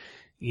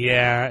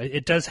 Yeah,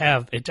 it does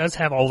have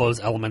all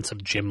those elements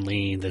of Jim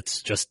Lee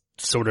that's just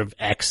sort of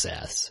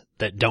excess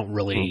that don't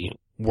really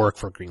work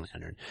for Green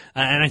Lantern.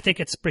 And I think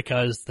it's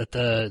because that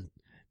the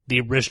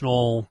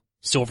original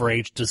Silver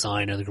Age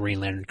design of the Green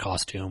Lantern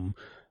costume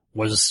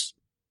was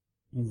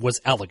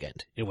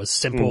elegant. It was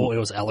simple, it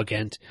was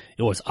elegant,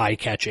 it was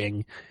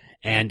eye-catching,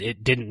 and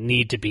it didn't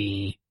need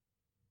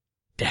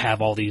to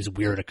have all these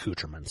weird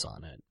accoutrements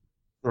on it.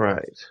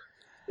 Right.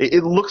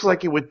 It looks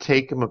like it would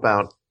take him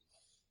about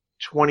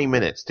 20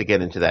 minutes to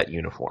get into that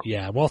uniform.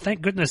 Yeah, well,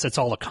 thank goodness it's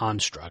all a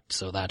construct,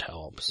 so that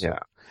helps. Yeah.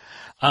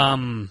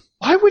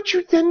 Why would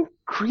you then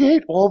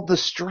create all the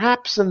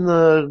straps and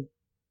the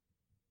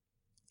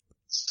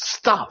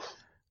stuff?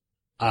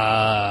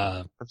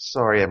 I'm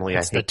sorry, Emily.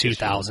 It's the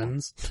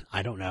 2000s.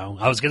 I don't know.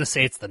 I was going to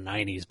say it's the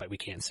 90s, but we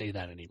can't say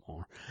that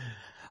anymore.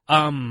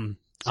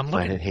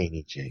 Planet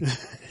Haney, Jake.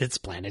 It's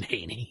Planet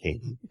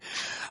Haney.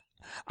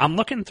 I'm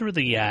looking through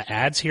the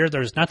ads here.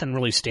 There's nothing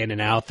really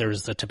standing out.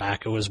 There's the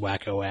Tobacco is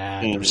Wacko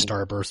ad. There's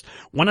Starburst.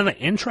 One of the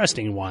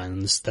interesting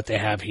ones that they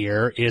have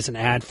here is an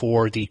ad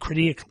for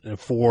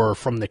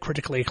from the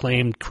critically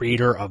acclaimed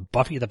creator of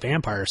Buffy the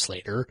Vampire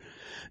Slayer.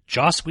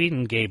 Joss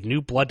Whedon gave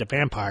new blood to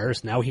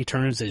vampires. Now he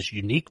turns his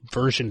unique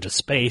version to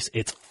space.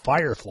 It's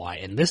Firefly,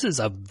 and this is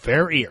a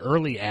very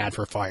early ad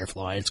for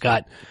Firefly. It's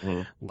got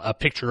a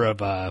picture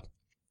of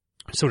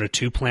sort of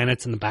two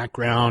planets in the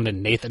background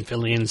and Nathan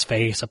Fillion's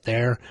face up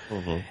there.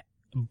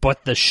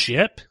 But the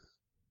ship,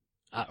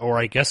 or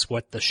I guess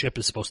what the ship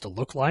is supposed to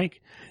look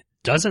like,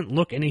 doesn't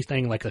look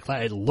anything like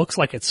it looks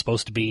like it's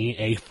supposed to be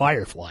a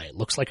Firefly. It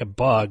looks like a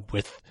bug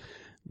with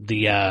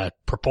the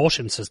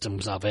propulsion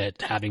systems of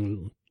it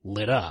having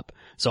lit up.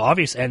 So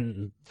obvious,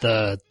 and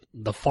the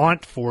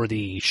font for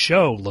the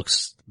show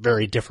looks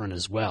very different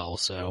as well.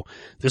 So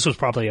this was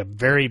probably a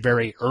very,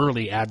 very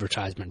early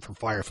advertisement for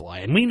Firefly.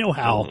 And we know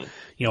how,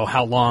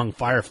 how long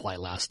Firefly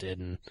lasted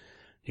and,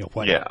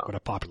 what a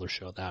popular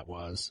show that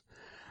was.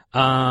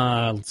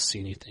 Let's see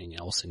anything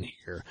else in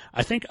here.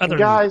 I think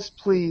guys,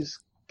 please,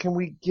 can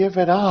we give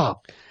it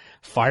up?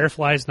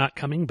 Firefly's not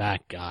coming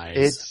back, guys.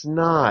 It's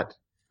not.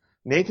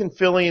 Nathan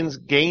Fillion's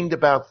gained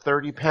about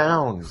 30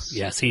 pounds.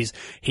 Yes, he's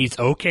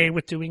okay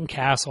with doing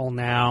Castle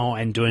now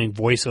and doing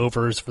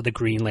voiceovers for the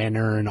Green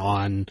Lantern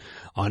on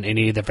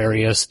any of the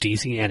various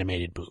DC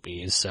animated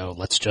movies. So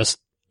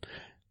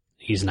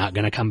he's not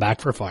going to come back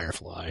for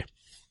Firefly.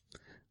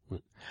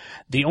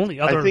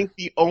 I think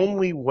the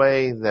only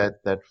way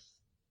that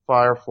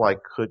Firefly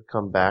could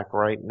come back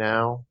right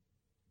now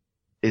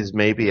is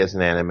maybe as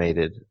an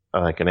animated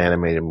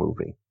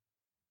movie.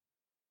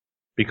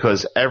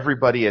 Because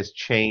everybody has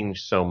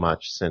changed so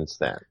much since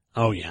then.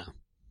 Oh, yeah.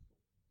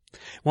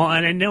 Well,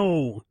 and I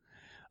know,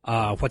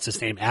 what's his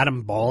name?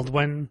 Adam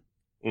Baldwin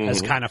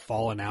has kind of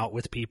fallen out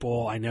with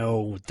people. I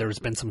know there's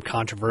been some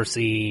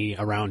controversy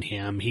around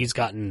him. He's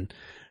gotten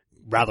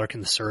rather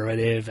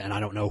conservative, and I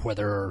don't know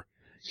whether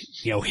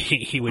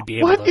he would be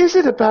able What to... is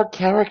it about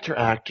character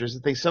actors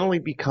that they suddenly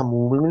become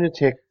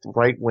lunatic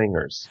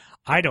right-wingers?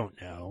 I don't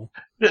know.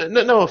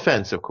 No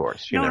offense, of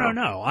course. No.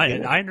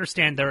 I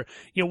understand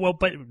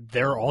but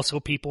there are also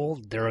people.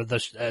 There are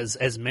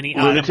as many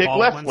lunatic Adam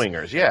left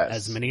wingers. Yes,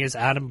 as many as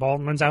Adam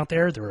Baldwin's out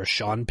there. There are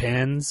Sean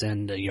Penns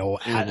and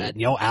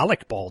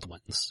Alec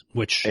Baldwins,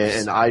 which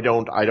and I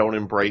don't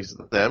embrace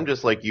them,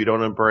 just like you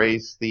don't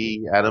embrace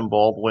the Adam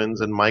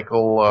Baldwins and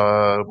Michael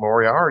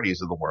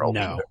Moriartys of the world.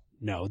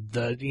 No.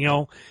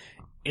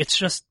 It's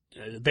just.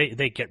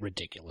 They get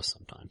ridiculous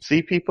sometimes.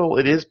 See, people,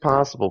 it is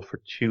possible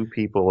for two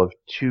people of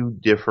two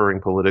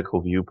differing political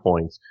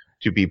viewpoints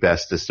to be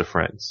bestest of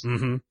friends.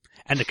 Mm-hmm.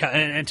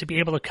 And to be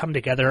able to come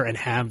together and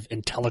have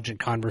intelligent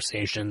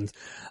conversations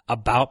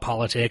about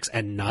politics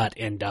and not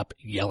end up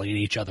yelling at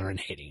each other and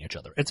hating each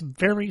other. It's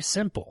very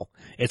simple.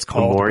 It's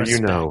called the more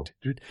respect. You know.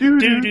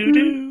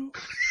 Do.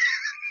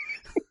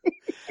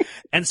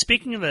 And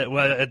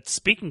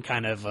speaking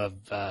kind of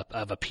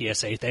a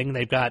PSA thing,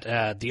 they've got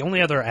the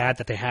only other ad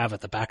that they have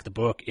at the back of the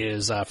book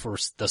is for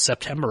the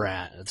September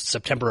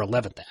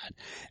 11th ad,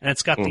 and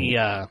it's got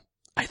the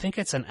I think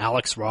it's an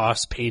Alex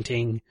Ross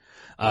painting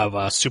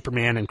of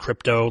Superman and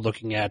Krypto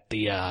looking at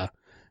the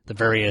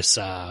various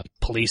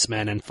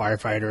policemen and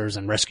firefighters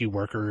and rescue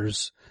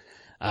workers.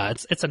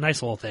 It's a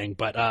nice little thing,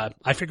 but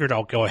I figured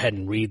I'll go ahead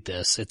and read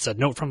this. It's a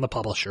note from the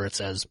publisher. It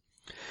says,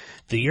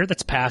 "The year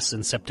that's passed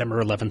since September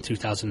 11,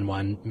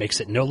 2001 makes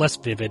it no less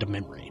vivid a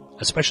memory,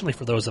 especially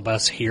for those of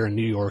us here in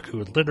New York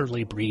who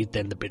literally breathed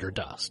in the bitter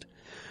dust.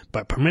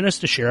 But permit us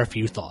to share a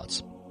few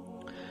thoughts.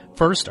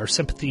 First, our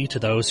sympathy to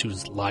those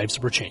whose lives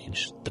were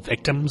changed, the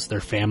victims,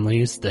 their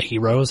families, the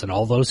heroes, and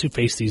all those who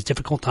face these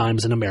difficult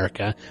times in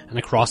America and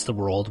across the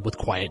world with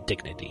quiet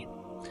dignity.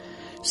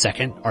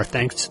 Second, our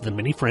thanks to the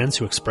many friends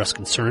who expressed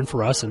concern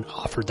for us and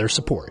offered their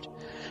support.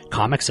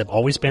 Comics have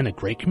always been a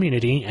great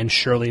community and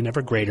surely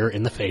never greater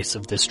in the face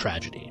of this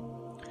tragedy.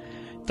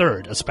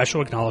 Third, a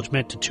special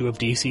acknowledgement to two of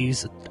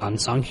DC's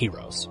unsung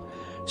heroes.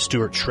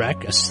 Stuart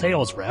Schreck, a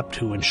sales rep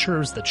who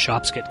ensures that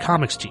shops get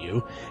comics to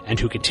you and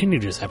who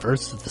continued his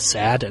efforts with the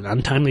sad and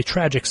untimely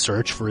tragic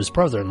search for his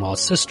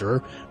brother-in-law's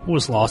sister who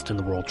was lost in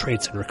the World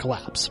Trade Center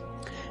collapse.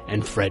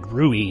 And Fred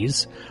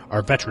Ruiz,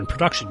 our veteran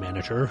production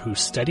manager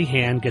whose steady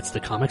hand gets the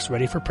comics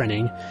ready for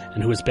printing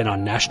and who has been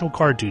on National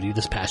Guard duty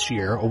this past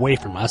year away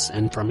from us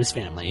and from his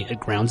family at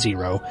Ground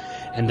Zero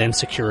and then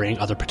securing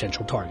other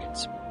potential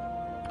targets.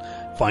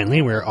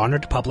 Finally, we are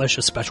honored to publish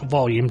a special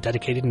volume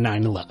dedicated to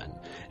 9/11,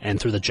 and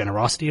through the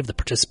generosity of the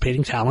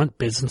participating talent,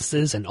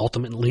 businesses, and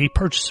ultimately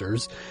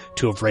purchasers,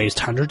 to have raised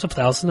hundreds of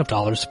thousands of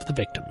dollars for the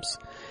victims.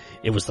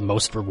 It was the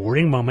most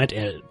rewarding moment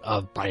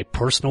of my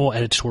personal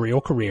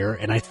editorial career,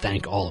 and I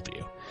thank all of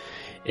you.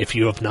 If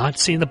you have not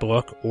seen the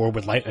book or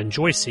would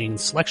enjoy seeing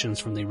selections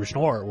from the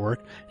original artwork,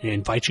 I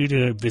invite you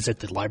to visit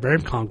the Library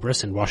of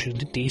Congress in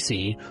Washington,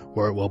 D.C.,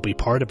 where it will be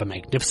part of a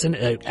magnificent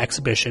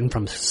exhibition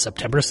from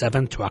September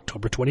 7th to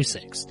October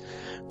 26th.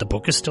 The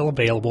book is still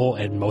available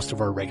in most of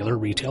our regular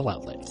retail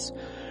outlets.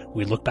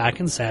 We look back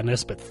in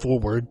sadness but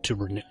forward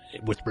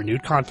with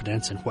renewed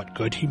confidence in what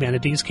good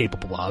humanity is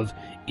capable of,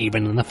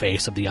 even in the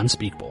face of the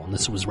unspeakable. And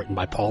this was written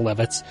by Paul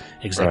Levitz,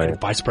 Executive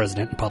Vice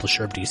President and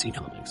Publisher of DC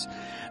Comics.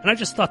 And I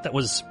just thought that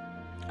was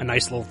a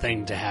nice little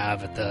thing to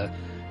have at the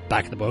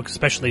back of the book,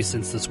 especially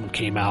since this one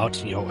came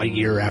out, a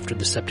year after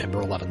the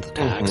September 11th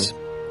attacks.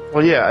 Mm-hmm.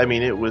 Well, yeah, I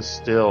mean, there was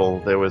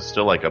still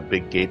like a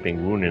big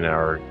gaping wound in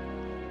our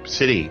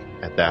city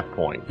at that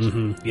point.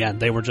 Mm-hmm. Yeah,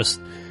 they were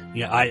just...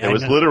 Yeah, it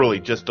was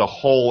literally just a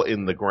hole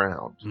in the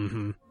ground.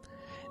 Mm-hmm.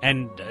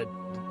 And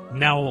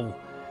now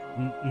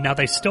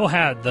they still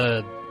have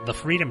the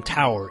Freedom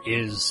Tower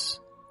is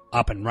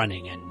up and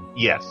running, and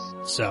yes,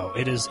 so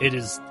it is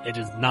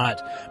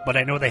not. But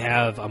I know they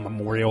have a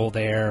memorial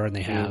there, and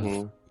they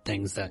have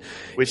things that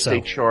they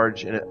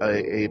charge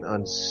an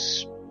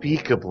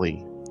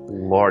unspeakably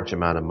large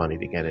amount of money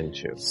to get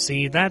into.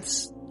 See,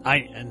 it's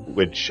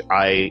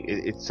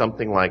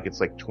something like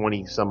it's like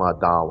 $20 some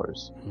odd.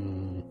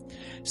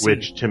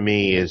 Which to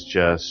me is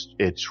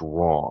it's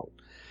wrong.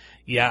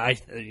 Yeah,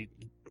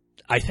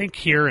 I think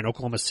here in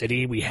Oklahoma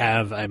City we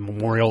have a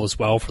memorial as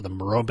well for the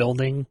Murrah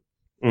Building.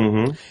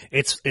 Mm-hmm.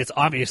 It's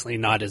obviously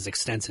not as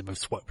extensive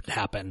as what would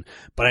happen,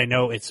 but I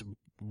know it's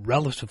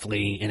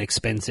relatively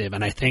inexpensive,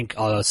 and I think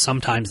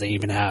sometimes they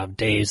even have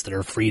days that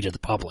are free to the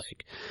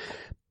public.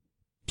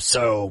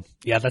 So,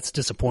 yeah, that's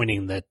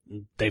disappointing that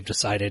they've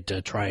decided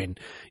to try and,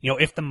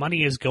 if the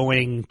money is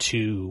going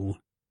to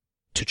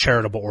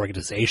charitable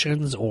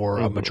organizations or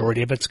a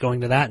majority of it's going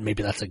to that,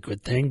 maybe that's a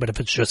good thing. But if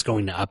it's just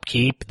going to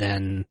upkeep,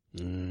 then...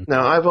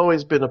 Now, I've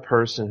always been a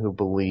person who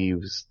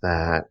believed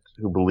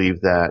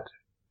that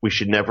we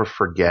should never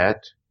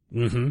forget.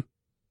 Mm-hmm.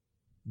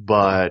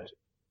 But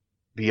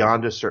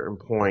beyond a certain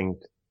point,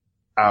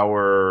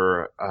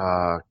 our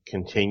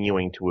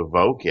continuing to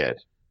evoke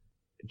it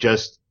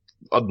just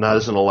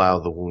doesn't allow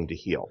the wound to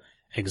heal.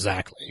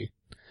 Exactly.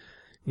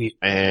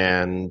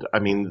 And, I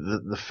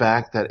mean, the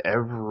fact that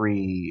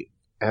every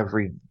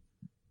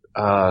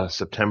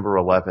September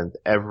 11th,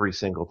 every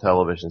single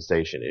television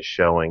station is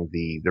showing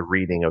the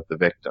reading of the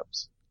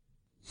victims.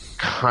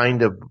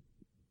 Kind of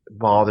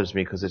bothers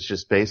me because it's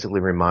just basically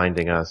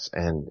reminding us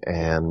and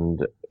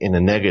in a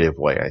negative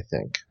way, I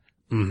think.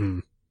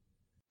 Mm-hmm.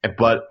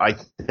 But I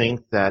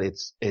think that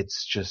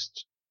it's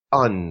just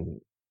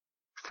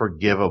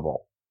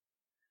unforgivable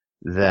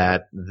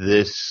that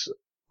this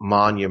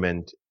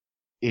monument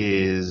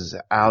is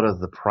out of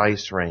the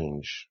price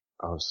range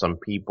of some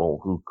people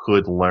who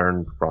could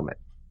learn from it.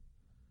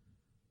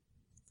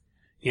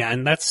 Yeah,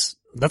 and that's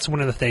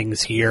one of the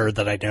things here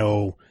that I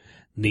know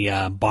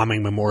the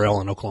bombing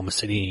memorial in Oklahoma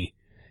City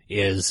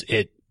is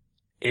it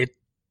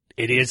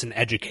is an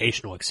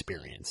educational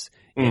experience.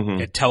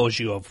 Mm-hmm. It tells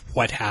you of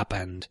what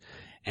happened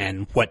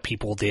and what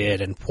people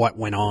did and what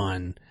went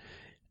on,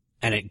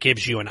 and it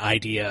gives you an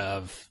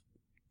idea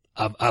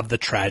of the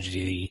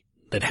tragedy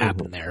that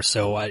happened there.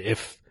 So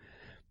if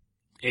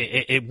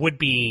it would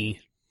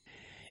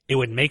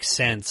make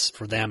sense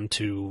for them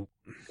to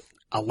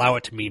allow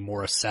it to be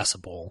more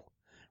accessible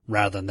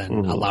rather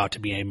than allow it to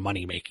be a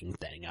money-making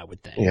thing, I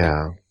would think.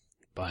 Yeah.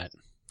 But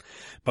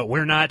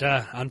we're not,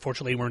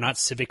 unfortunately, we're not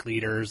civic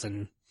leaders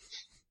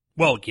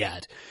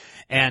yet.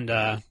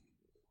 And,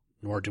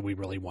 nor do we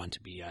really want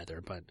to be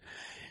either, but.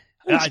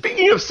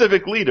 Speaking of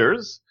civic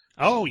leaders.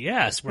 Oh,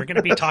 yes. We're going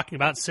to be talking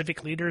about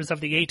civic leaders of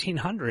the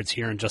 1800s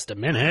here in just a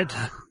minute.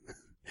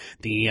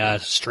 The,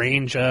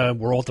 strange,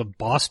 world of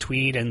Boss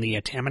Tweed and the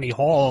Tammany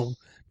Hall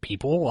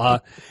people,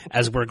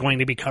 as we're going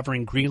to be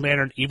covering Green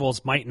Lantern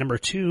Evil's Might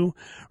 #2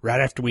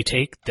 right after we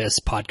take this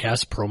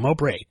podcast promo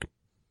break.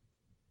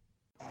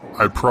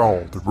 I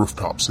prowl the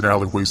rooftops and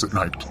alleyways at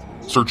night,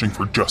 searching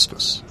for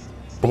justice.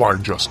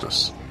 Blind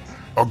justice.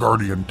 A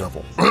guardian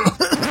devil.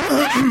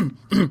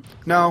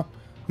 No,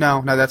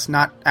 that's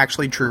not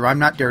actually true. I'm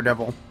not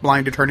Daredevil,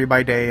 blind attorney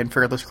by day and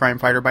fearless crime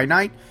fighter by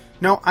night.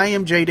 No, I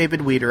am J.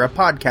 David Weeder, a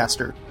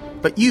podcaster.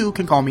 But you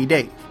can call me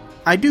Dave.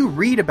 I do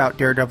read about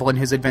Daredevil and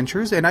his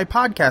adventures, and I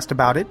podcast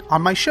about it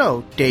on my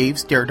show,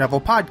 Dave's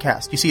Daredevil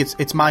Podcast. You see,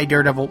 it's my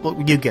Daredevil. Well,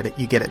 you get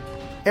it.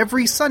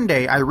 Every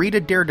Sunday, I read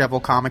a Daredevil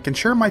comic and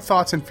share my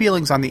thoughts and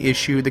feelings on the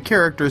issue, the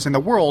characters, and the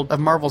world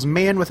of Marvel's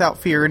Man Without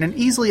Fear in an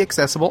easily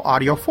accessible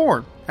audio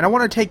form. And I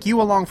want to take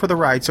you along for the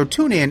ride, so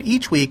tune in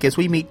each week as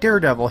we meet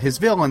Daredevil, his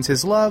villains,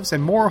 his loves,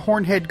 and more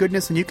hornhead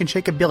goodness than you can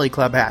shake a billy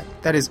club at.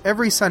 That is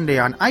every Sunday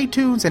on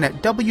iTunes and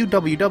at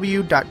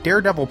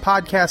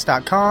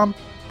www.daredevilpodcast.com.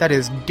 That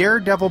is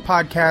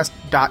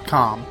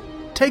daredevilpodcast.com.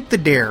 Take the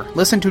dare.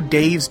 Listen to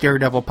Dave's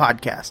Daredevil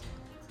Podcast.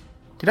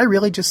 Did I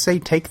really just say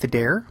take the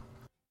dare?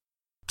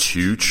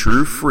 Two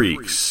True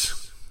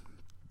Freaks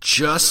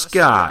just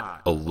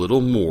got a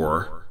little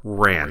more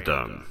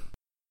random.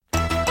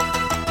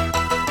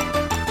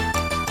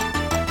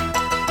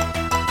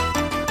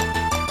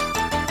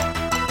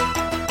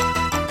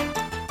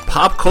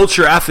 Pop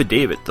Culture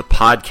Affidavit, the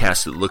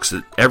podcast that looks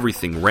at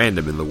everything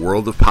random in the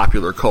world of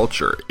popular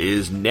culture,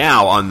 is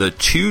now on the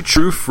Two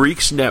True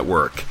Freaks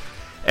network.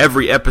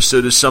 Every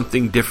episode is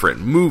something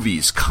different.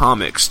 Movies,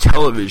 comics,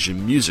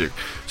 television, music.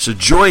 So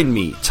join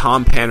me,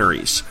 Tom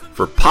Paneris,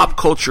 for Pop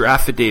Culture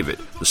Affidavit,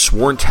 the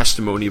sworn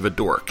testimony of a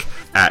dork,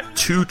 at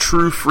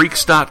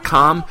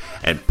twotruefreaks.com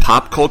and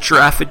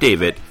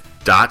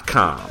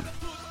popcultureaffidavit.com.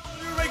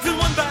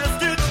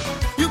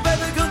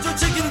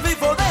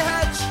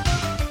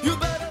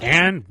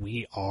 And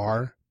we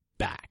are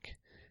back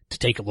to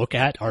take a look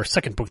at our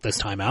second book this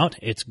time out.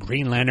 It's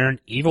Green Lantern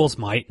Evil's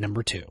Might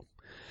 #2.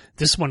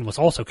 This one was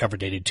also cover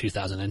dated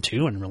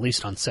 2002 and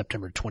released on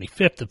September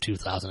 25th of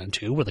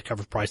 2002 with a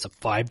cover price of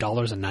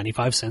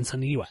 $5.95 in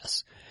the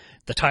US.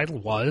 The title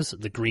was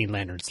The Green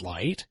Lantern's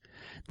Light.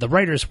 The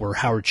writers were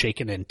Howard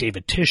Chaykin and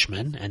David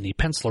Tishman, and the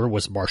penciler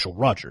was Marshall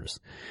Rogers.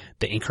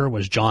 The inker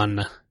was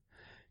John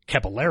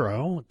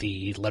Caballero,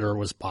 the letterer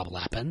was Bob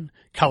Lappin,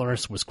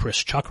 colorist was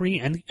Chris Chukri,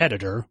 and the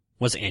editor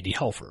was Andy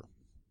Helfer.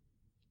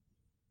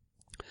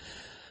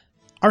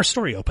 Our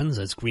story opens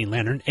as Green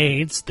Lantern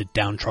aids the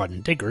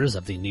downtrodden diggers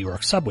of the New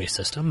York subway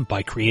system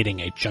by creating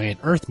a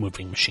giant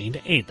earth-moving machine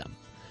to aid them.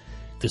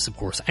 This, of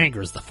course,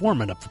 angers the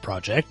foreman of the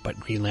project, but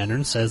Green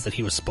Lantern says that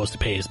he was supposed to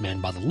pay his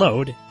men by the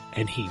load,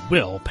 and he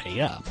will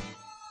pay up.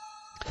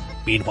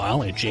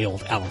 Meanwhile, a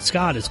jailed Alan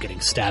Scott is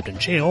getting stabbed in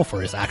jail for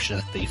his action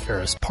at the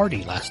Ferris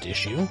party last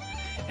issue,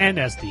 and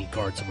as the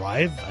guards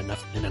arrive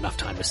in enough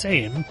time to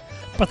save him,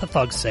 but the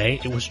thugs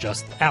say it was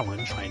just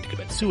Alan trying to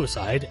commit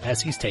suicide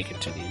as he's taken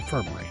to the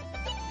infirmary.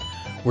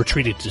 We're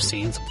treated to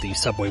scenes of the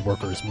subway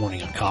workers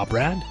mourning on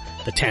Cobrad,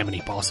 the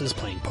Tammany bosses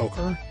playing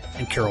poker,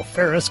 and Carol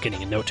Ferris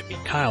getting a note to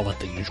meet Kyle at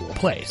the usual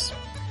place.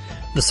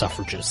 The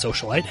suffragist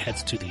socialite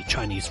heads to the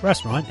Chinese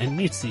restaurant and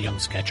meets the young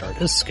sketch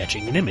artist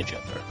sketching an image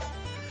of her.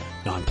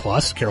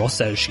 Nonplussed, Carol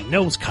says she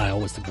knows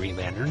Kyle was the Green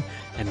Lantern,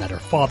 and that her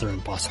father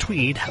and Boss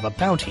Tweed have a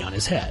bounty on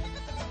his head.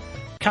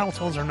 Kyle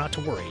tells her not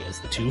to worry as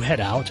the two head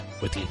out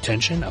with the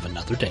intention of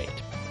another date.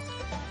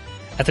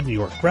 At the New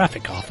York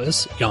graphic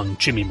office, young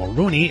Jimmy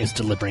Mulrooney is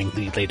delivering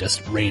the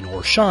latest Rain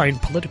or Shine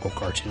political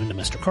cartoon to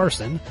Mr.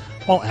 Carson,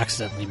 while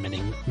accidentally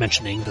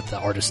mentioning that the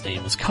artist's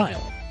name is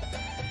Kyle.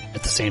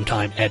 At the same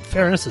time, Ed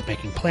Ferris is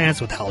making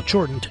plans with Hal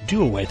Jordan to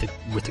do away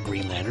with the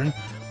Green Lantern,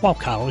 while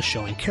Kyle is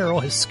showing Carol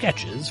his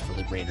sketches for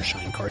the Rain or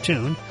Shine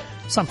cartoon,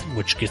 something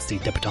which gets the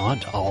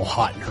debutante all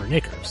hot in her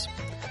knickers.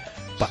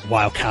 But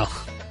while Kyle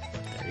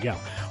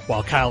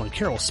and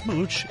Carol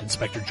smooch,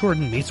 Inspector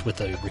Jordan meets with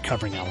the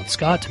recovering Alan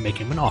Scott to make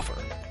him an offer.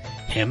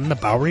 Him and the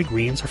Bowery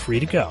Greens are free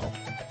to go,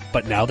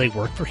 but now they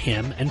work for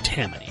him and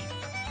Tammany.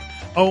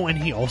 Oh, and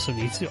he also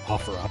needs to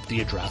offer up the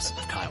address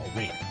of Kyle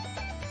Rayner.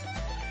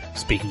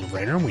 Speaking of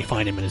Rayner, we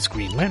find him in his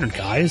Green Lantern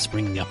guise,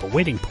 bringing up a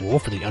waiting pool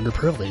for the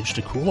underprivileged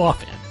to cool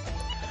off in.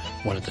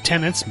 One of the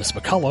tenants, Miss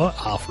McCullough,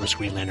 offers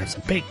Green Lantern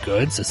some baked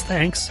goods as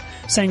thanks,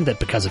 saying that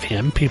because of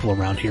him, people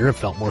around here have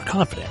felt more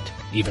confident,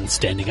 even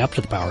standing up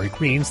to the Bowery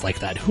Greens like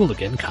that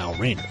hooligan Kyle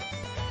Rayner.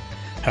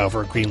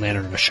 However, Green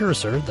Lantern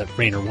assures her that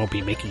Rayner won't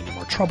be making any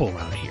more trouble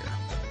around here.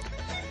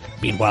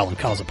 Meanwhile, in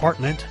Kyle's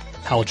apartment,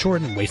 Hal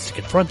Jordan waits to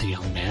confront the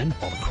young man,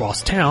 while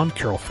across town,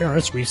 Carol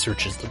Ferris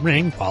researches the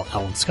ring while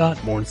Alan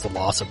Scott mourns the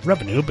loss of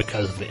revenue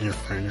because of the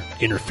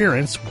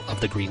interference of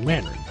the Green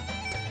Lantern.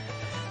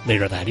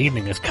 Later that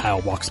evening, as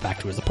Kyle walks back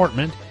to his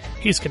apartment,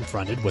 he's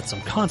confronted with some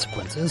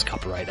consequences,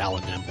 copyright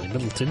Alan and Emily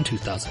Middleton,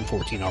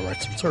 2014, all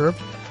rights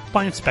reserved,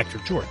 by Inspector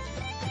Jordan,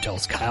 who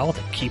tells Kyle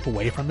to keep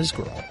away from his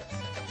girl.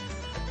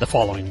 The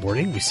following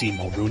morning, we see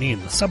Mulrooney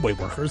and the subway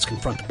workers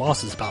confront the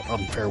bosses about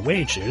unfair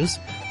wages,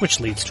 which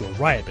leads to a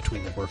riot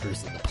between the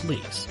workers and the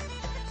police.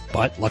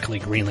 But luckily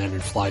Green Lantern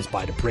flies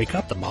by to break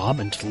up the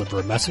mob and deliver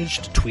a message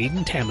to Tweed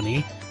and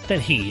Tammany that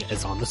he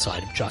is on the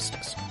side of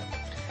justice.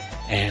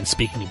 And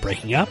speaking of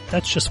breaking up,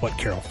 that's just what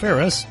Carol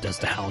Ferris does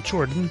to Hal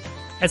Jordan,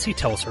 as he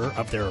tells her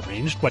of their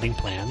arranged wedding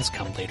plans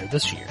come later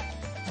this year.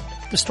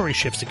 The story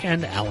shifts again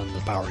to Alan and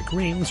the Bowery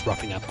Greens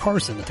roughing up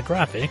Carson at the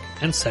Graphic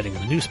and setting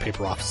the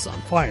newspaper office on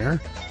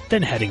fire,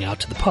 then heading out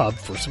to the pub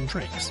for some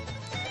drinks.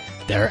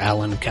 There,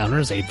 Alan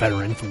encounters a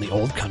veteran from the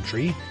old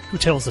country who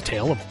tells the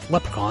tale of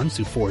leprechauns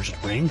who forged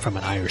a ring from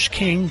an Irish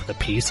king with a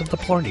piece of the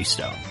Blarney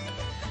Stone.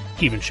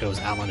 He even shows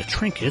Alan a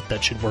trinket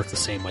that should work the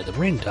same way the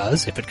ring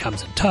does if it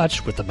comes in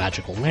touch with the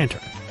magical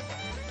lantern.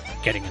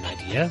 Getting an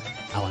idea,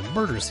 Alan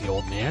murders the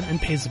old man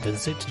and pays a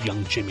visit to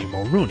young Jimmy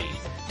Mulrooney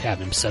to have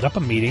him set up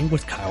a meeting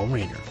with Kyle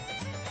Rayner.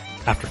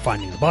 After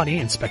finding the body,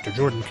 Inspector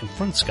Jordan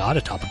confronts Scott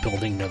atop a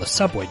building near the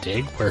subway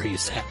dig where he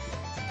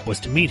was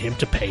to meet him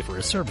to pay for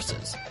his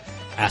services,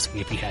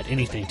 asking if he had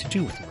anything to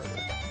do with the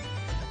murder.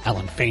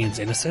 Alan feigns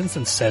innocence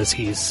and says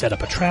he's set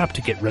up a trap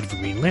to get rid of the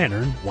Green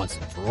Lantern once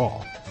and for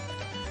all.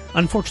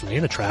 Unfortunately,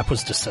 the trap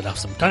was to set off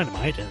some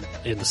dynamite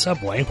in the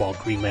subway while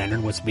Green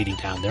Lantern was meeting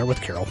down there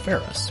with Carol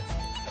Ferris.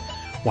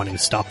 Wanting to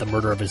stop the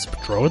murder of his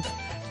betrothed,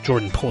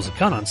 Jordan pulls a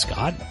gun on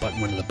Scott, but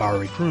one of the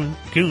Bowery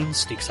goons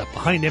sneaks up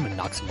behind him and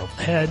knocks him over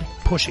the head,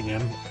 pushing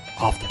him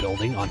off the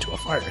building onto a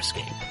fire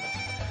escape.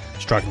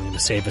 Struggling to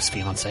save his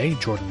fiancée,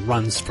 Jordan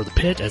runs for the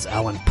pit as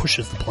Alan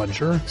pushes the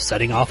plunger,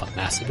 setting off a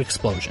massive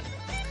explosion.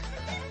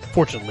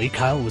 Fortunately,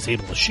 Kyle was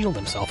able to shield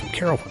himself and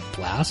Carol from the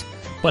blast,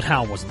 but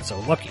Hal wasn't so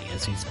lucky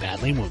as he's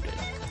badly wounded.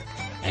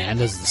 And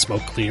as the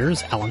smoke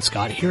clears, Alan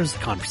Scott hears the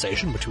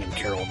conversation between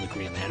Carol and the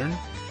Green Lantern,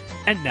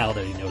 and now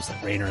that he knows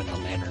that Rayner and the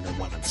Lantern are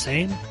one and the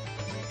same,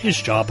 his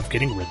job of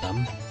getting rid of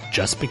them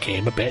just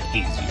became a bit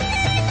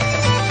easier.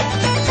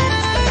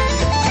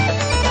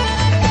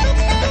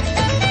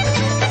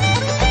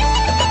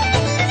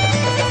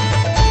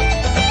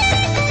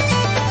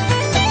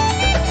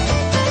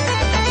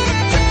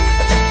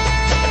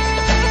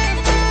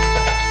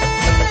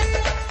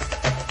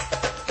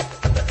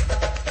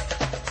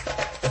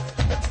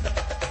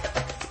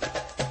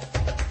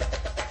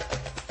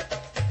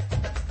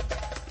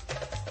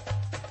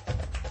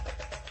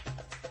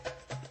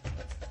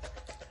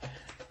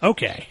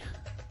 Okay.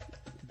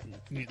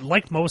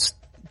 Like most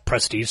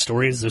Prestige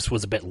stories, this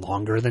was a bit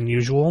longer than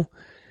usual.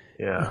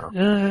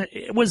 Yeah.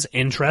 It was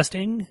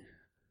interesting.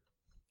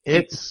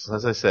 It's,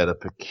 as I said, a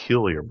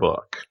peculiar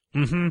book.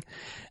 Mm-hmm.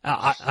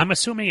 I'm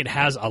assuming it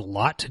has a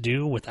lot to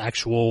do with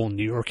actual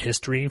New York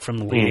history from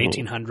the late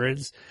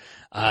 1800s.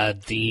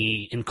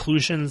 The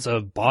inclusions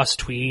of Boss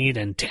Tweed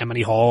and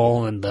Tammany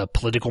Hall and the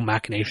political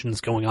machinations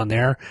going on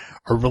there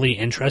are really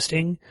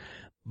interesting.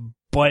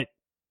 But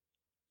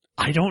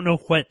I don't know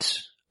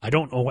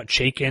what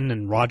Chaykin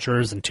and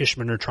Rogers and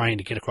Tishman are trying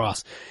to get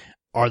across.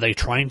 Are they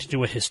trying to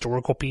do a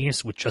historical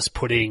piece with just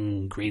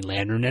putting Green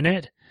Lantern in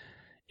it?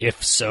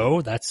 If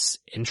so, that's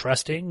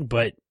interesting,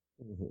 but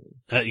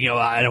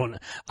I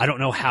don't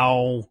know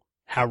how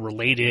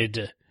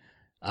related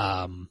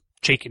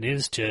Chaykin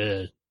is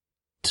to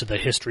the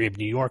history of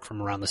New York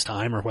from around this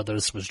time, or whether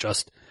this was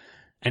just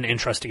an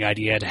interesting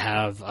idea to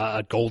have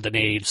a golden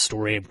age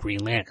story of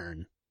Green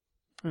Lantern.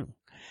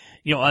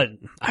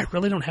 I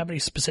really don't have any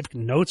specific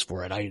notes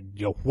for it.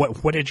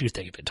 What did you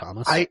think of it,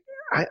 Thomas? I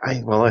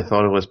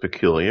thought it was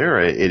peculiar.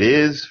 It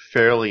is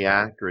fairly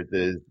accurate.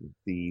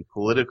 The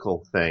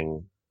political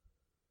thing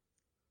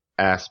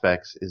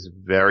aspects is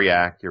very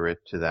accurate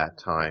to that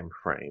time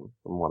frame,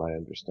 from what I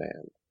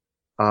understand.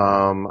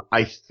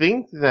 I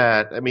think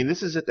that,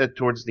 this is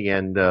towards the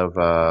end of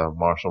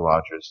Marshall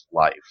Rogers'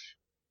 life.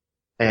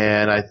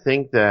 And I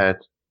think that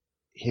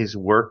his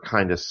work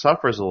kind of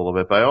suffers a little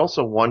bit, but I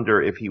also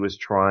wonder if he was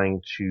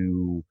trying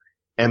to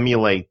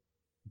emulate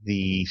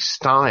the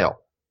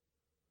style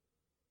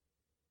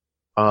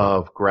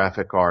of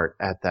graphic art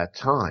at that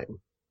time,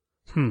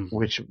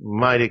 which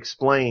might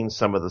explain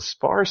some of the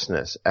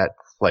sparseness at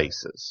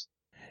places.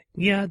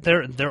 Yeah,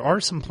 there are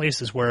some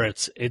places where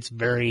it's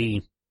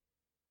very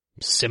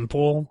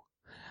simple.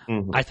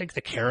 Mm-hmm. I think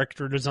the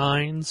character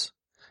designs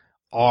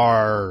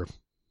are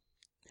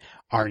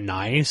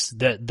nice.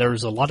 That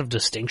there's a lot of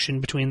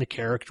distinction between the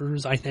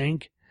characters, I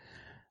think.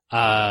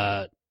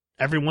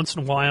 Every once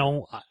in a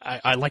while,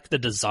 I like the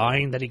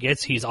design that he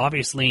gets. He's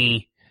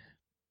obviously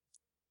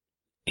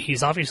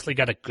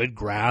got a good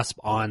grasp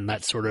on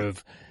that sort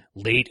of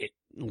late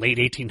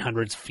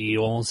 1800s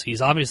feels.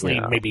 He's obviously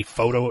maybe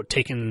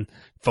taken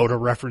photo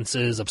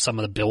references of some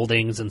of the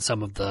buildings and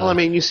some of the... Well, I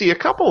mean, you see a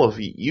couple of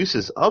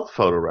uses of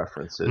photo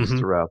references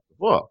throughout the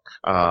book.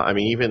 I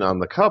mean, even on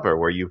the cover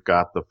where you've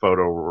got the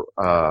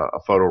a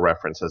photo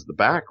reference as the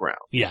background.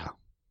 Yeah.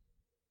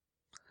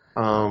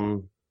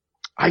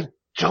 I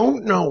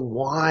don't know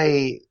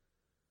why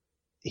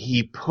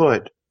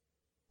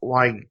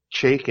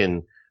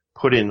Chaykin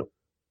put in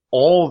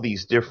all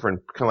these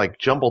different, kind of like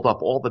jumbled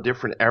up all the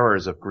different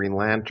eras of Green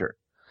Lantern.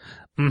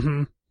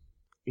 Mm-hmm.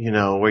 You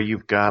know, where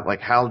you've got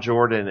like Hal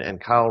Jordan and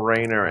Kyle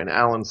Rayner and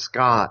Alan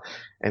Scott,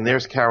 and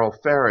there's Carol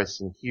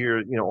Ferris, and here,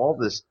 you know, all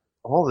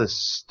this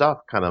stuff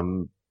kind of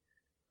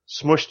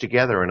smushed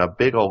together in a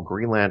big old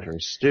Green Lantern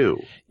stew.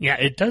 Yeah,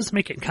 it does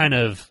make it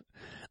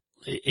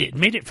it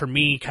made it for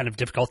me kind of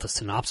difficult to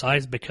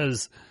synopsize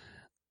because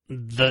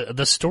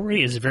the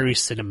story is very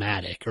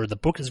cinematic, or the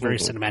book is very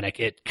cinematic.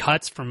 It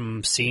cuts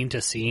from scene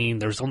to scene.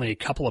 There's only a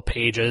couple of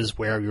pages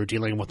where you're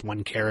dealing with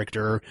one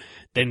character.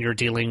 Then you're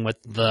dealing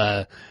with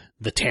the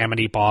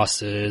Tammany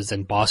bosses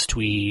and Boss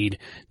Tweed.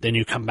 Then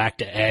you come back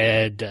to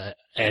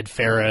Ed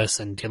Ferris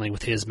and dealing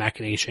with his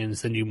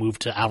machinations. Then you move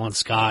to Alan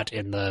Scott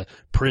in the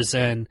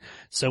prison.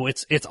 So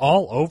it's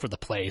all over the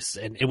place,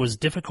 and it was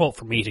difficult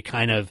for me to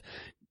kind of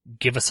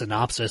give a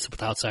synopsis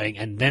without saying,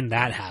 and then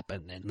that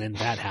happened, and then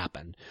that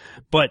happened.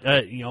 But,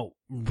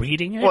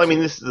 reading it... Well, I mean,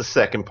 this is the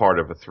second part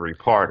of a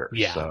three-parter,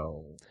 yeah.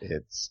 So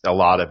a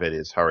lot of it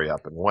is hurry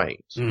up and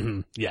wait. Mm-hmm.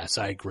 Yes,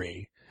 I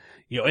agree.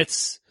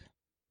 It's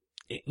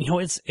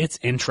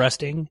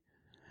interesting.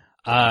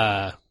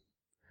 I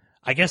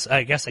guess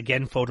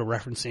again, photo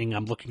referencing,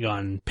 I'm looking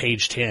on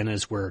page 10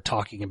 as we're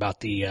talking about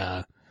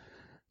the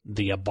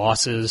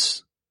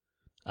bosses,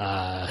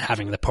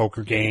 having the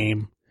poker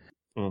game.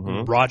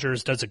 Mm-hmm.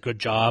 Rogers does a good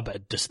job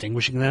at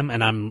distinguishing them,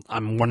 and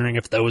I'm wondering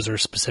if those are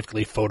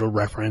specifically photo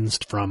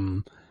referenced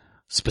from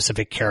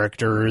specific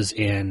characters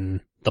in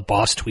the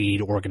Boss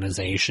Tweed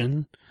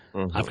organization.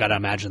 Mm-hmm. I've got to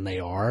imagine they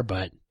are,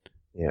 but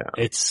yeah,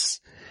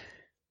 it's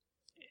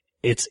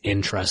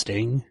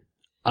interesting.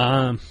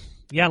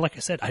 Yeah, like I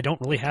said, I don't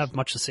really have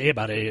much to say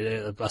about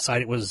it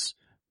aside it was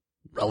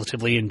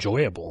relatively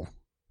enjoyable.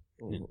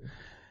 Mm-hmm.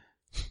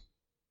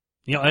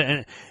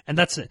 And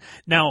that's it.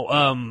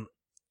 Now,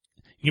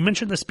 you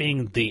mentioned this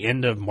being the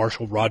end of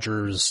Marshall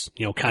Rogers,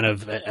 kind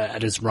of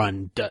at his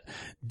run.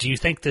 Do you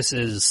think this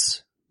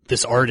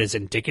art is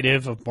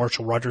indicative of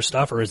Marshall Rogers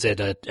stuff, or is it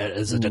a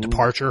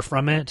departure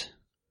from it?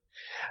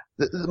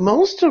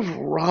 Most of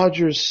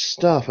Rogers'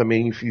 stuff, I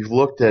mean, if you've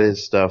looked at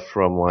his stuff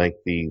from like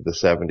the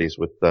 70s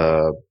with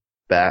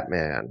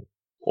Batman,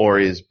 or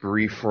his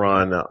brief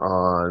run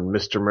on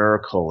Mr.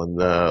 Miracle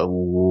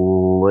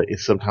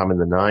sometime in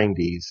the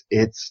 90s,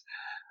 it's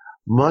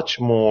much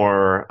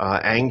more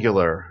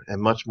angular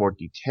and much more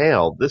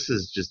detailed. This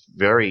is just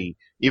very,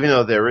 even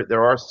though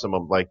there are some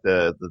of like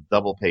the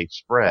double page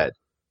spread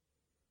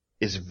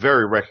is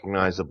very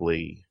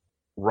recognizably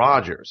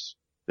Rogers.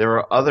 There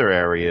are other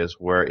areas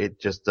where it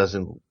just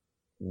doesn't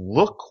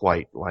look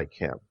quite like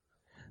him.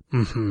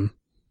 Mm-hmm.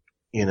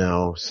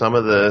 Some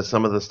of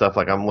the stuff,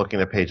 like I'm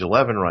looking at page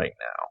 11 right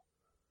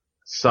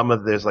now.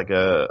 There's like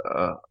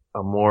a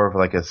more of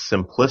like a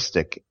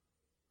simplistic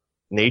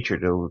nature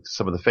to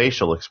some of the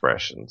facial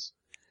expressions.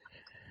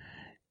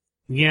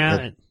 Yeah.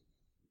 That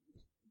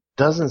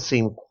doesn't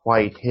seem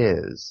quite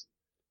his.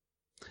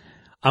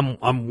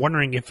 I'm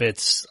wondering if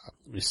it's,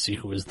 let me see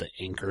who is the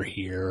inker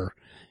here.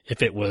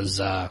 If it was,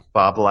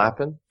 Bob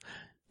Lappin?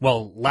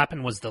 Well,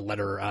 Lappin was the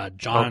letter,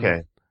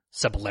 John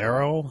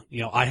Cebollero.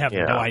 I have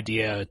no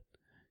idea,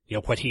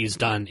 what he's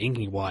done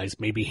inking wise.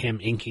 Maybe him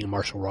inking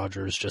Marshall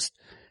Rogers just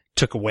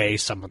took away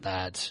some of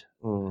that,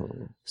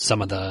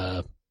 some of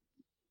the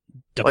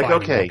defining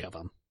look of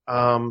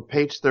him.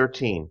 Page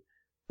 13,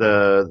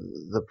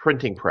 the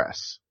printing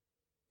press.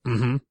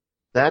 Mm-hmm.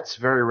 That's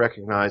very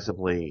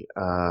recognizably,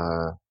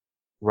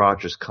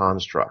 Rogers'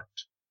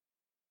 construct.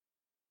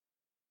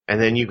 And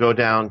then you go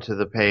down to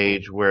the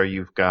page where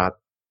you've got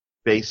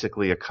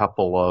basically a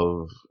couple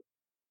of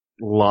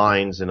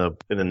lines in a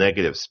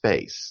negative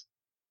space.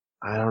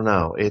 I don't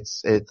know.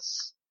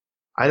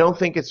 I don't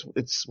think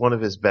it's one of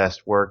his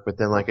best work, but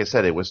then like I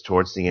said, it was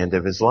towards the end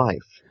of his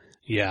life.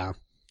 Yeah.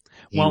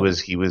 He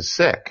was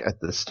sick at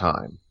this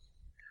time.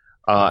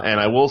 And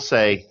I will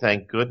say,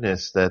 thank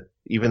goodness that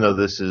even though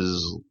this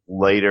is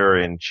later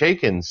in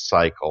Chaykin's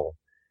cycle,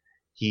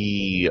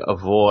 he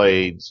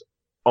avoids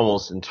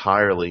almost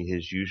entirely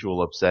his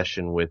usual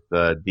obsession with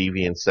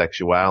deviant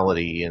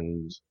sexuality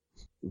and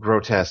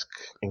grotesque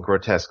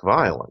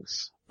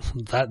violence.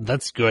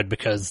 That's good,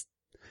 because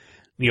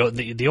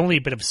the only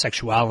bit of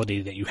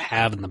sexuality that you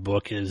have in the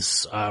book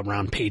is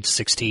around page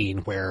 16,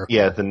 where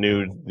the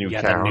nude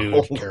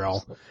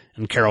Carol,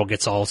 and Carol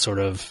gets all sort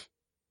of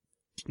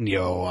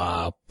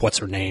what's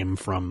her name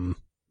from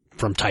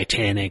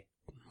Titanic,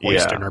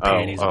 hoisting her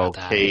panties about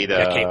that. Kate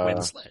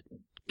Winslet.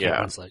 Kate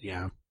Winslet,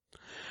 yeah.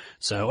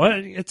 So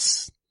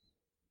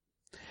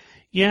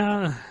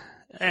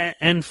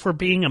and for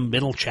being a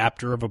middle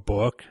chapter of a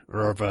book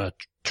or of a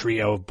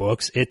trio of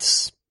books,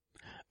 it's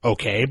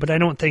okay, but I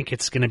don't think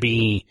it's going to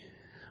be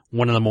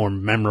one of the more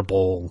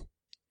memorable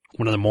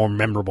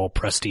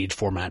prestige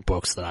format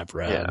books that I've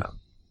read. Yeah.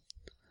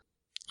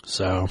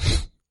 So,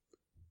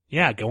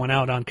 going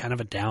out on kind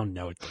of a down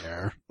note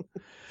there.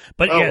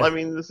 But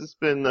this has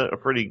been a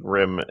pretty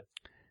grim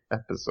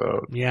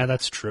episode. Yeah,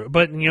 that's true.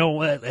 But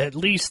at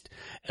least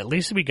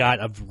we got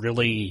a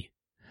really,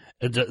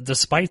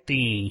 despite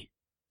the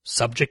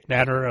subject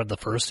matter of the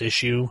first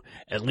issue,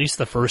 at least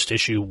the first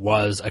issue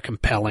was a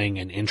compelling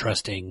and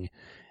interesting,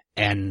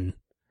 and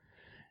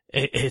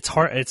it's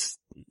hard.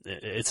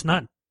 It's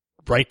not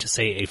right to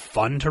say a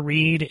fun to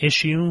read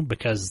issue,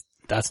 because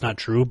that's not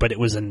true. But it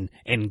was an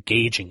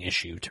engaging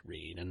issue to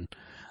read, and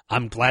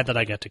I'm glad that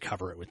I got to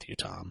cover it with you,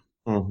 Tom.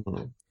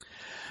 Mm-hmm.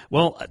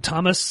 Well,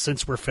 Thomas,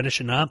 since we're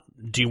finishing up,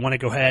 do you want to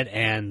go ahead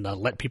and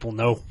let people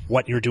know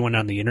what you're doing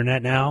on the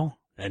internet now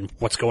and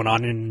what's going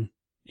on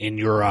in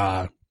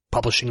your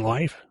publishing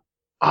life?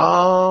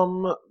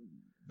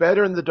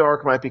 Better in the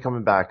Dark might be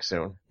coming back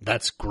soon.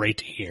 That's great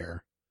to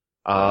hear.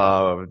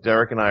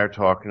 Derek and I are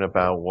talking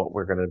about what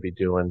we're going to be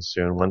doing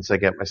soon once I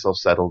get myself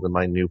settled in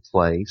my new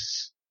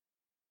place,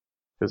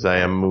 because I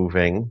am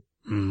moving.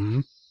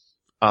 Mm-hmm.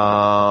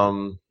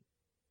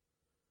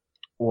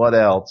 What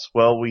else?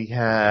 Well, we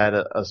had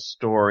a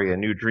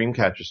new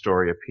Dreamcatcher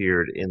story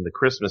appeared in the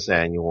Christmas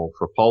annual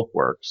for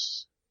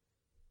Pulpworks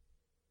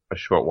a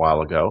short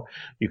while ago.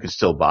 You could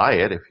still buy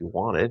it if you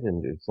wanted,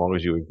 and as long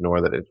as you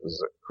ignore that it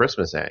was a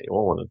Christmas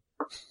annual.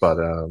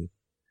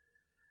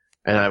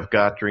 And I've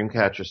got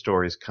Dreamcatcher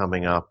stories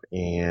coming up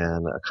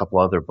in a couple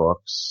other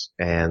books,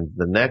 and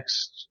the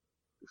next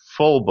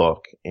full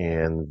book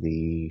in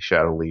the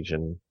Shadow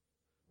Legion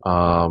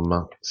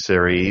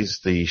series,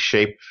 The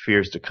Shape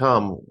Fears to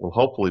Come, will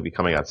hopefully be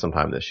coming out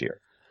sometime this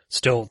year.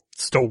 Still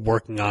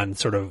working on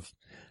sort of,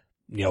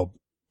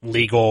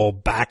 legal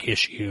back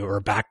issue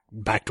or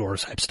backdoor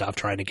type stuff,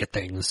 trying to get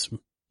things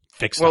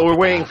fixed. Well, we're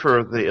waiting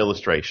for the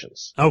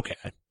illustrations. Okay.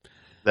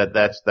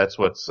 That's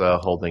what's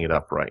holding it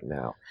up right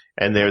now.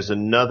 And there's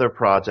another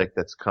project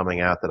that's coming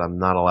out that I'm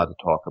not allowed to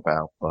talk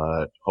about,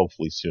 but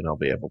hopefully soon I'll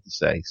be able to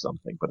say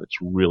something. But it's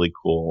really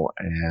cool,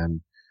 and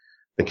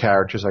the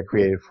characters I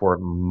created for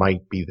it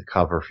might be the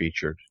cover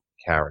featured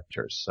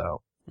characters.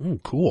 So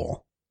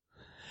cool.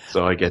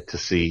 So I get to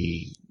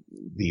see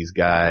these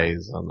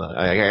guys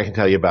I can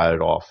tell you about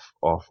it off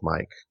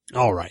mic.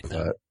 All right.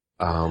 Then.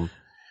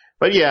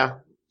 But yeah,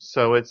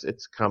 so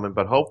it's coming,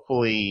 but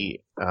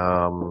hopefully,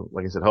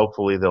 like I said,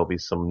 hopefully there'll be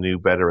some new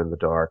Better in the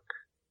Dark.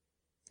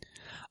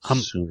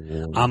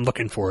 I'm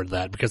looking forward to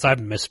that, because I've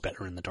missed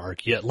Better in the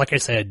Dark. Yeah, like I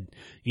said,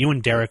 you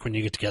and Derek, when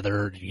you get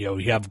together,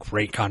 you have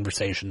great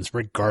conversations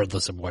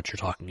regardless of what you're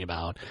talking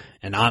about.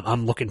 And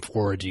I'm looking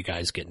forward to you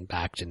guys getting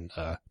back in,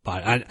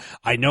 but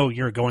I know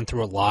you're going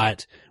through a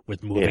lot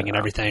with moving and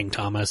everything,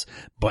 Thomas,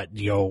 but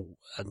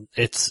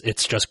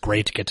it's just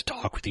great to get to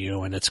talk with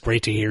you, and it's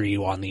great to hear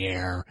you on the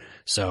air.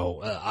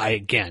 So,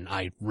 I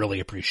really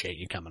appreciate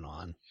you coming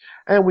on.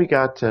 And we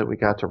got to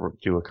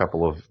do a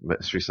couple of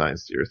Mystery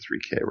Science Theater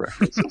 3K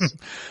references.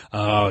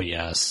 Oh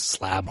yes,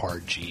 slab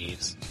hard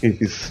G's.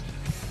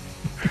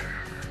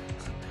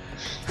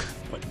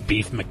 What,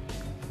 beef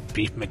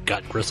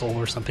McGut gristle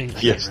or something?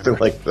 Yes,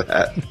 like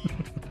that.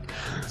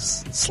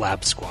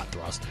 Slab squat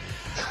thrust.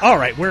 All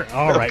right,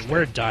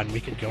 we're done.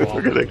 We could go all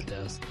over with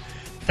this.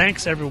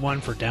 Thanks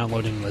everyone for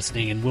downloading and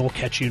listening, and we'll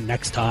catch you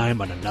next time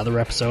on another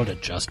episode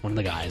of Just One of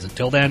the Guys.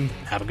 Until then,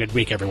 have a good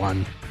week,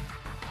 everyone.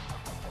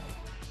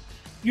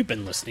 You've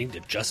been listening to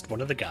Just One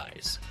of the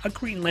Guys, a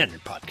Green Lantern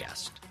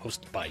podcast,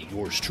 hosted by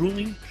yours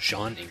truly,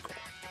 Sean Ingle.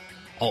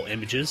 All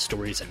images,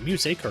 stories, and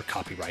music are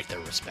copyright their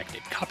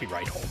respective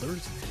copyright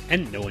holders,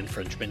 and no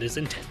infringement is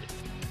intended.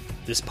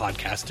 This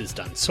podcast is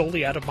done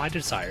solely out of my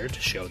desire to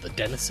show the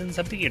denizens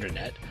of the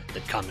internet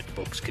that comic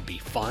books could be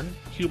fun,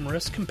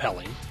 humorous,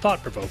 compelling,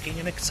 thought-provoking,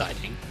 and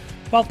exciting,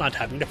 while not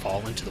having to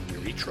fall into the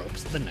weary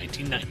tropes of the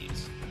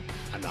 1990s.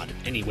 I'm not in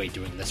any way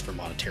doing this for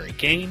monetary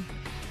gain,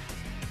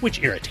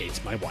 which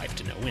irritates my wife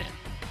to no end.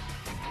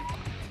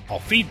 All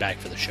feedback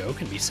for the show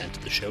can be sent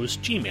to the show's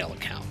Gmail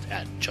account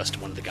at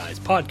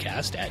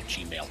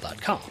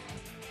justoneoftheguyspodcast@gmail.com.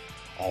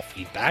 All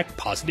feedback,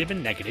 positive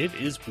and negative,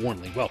 is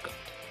warmly welcomed.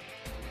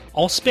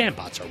 All spam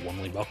bots are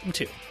warmly welcome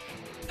too,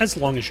 as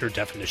long as your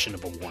definition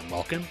of a warm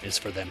welcome is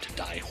for them to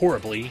die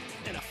horribly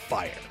in a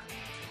fire.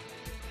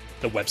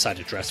 The website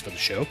address for the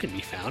show can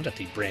be found at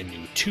the brand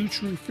new Two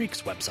True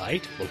Freaks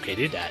website,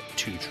 located at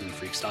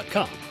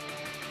twotruefreaks.com.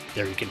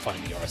 There you can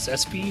find the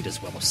RSS feed,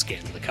 as well as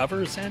scans of the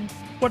covers, and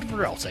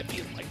whatever else I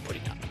feel like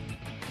putting up.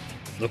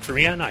 Look for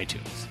me on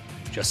iTunes.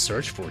 Just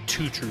search for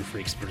Two True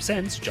Freaks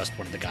Presents Just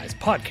One of the Guys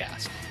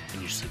podcast,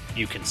 and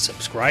you can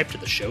subscribe to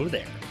the show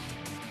there.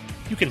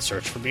 You can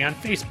search for me on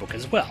Facebook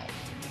as well,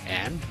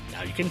 and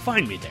now you can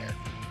find me there,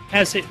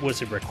 as it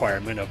was a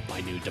requirement of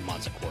my new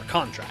Demaza Corps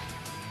contract.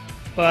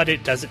 But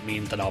it doesn't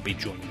mean that I'll be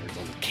joining your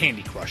little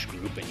Candy Crush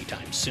group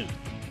anytime soon.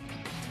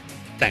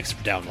 Thanks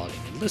for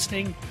downloading and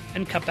listening,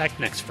 and come back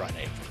next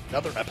Friday for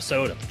another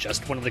episode of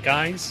Just One of the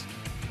Guys,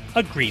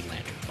 a Green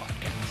Lantern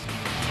podcast.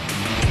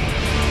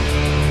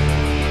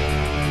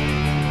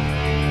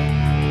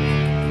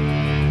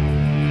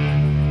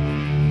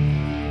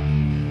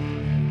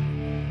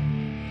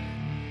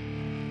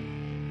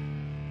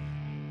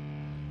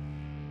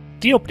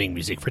 The opening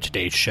music for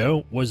today's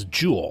show was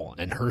Jewel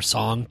and her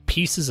song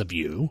Pieces of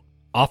You,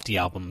 off the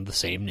album of the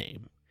same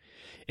name.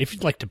 If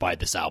you'd like to buy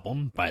this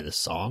album, buy this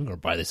song, or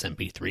buy this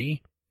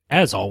MP3,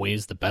 as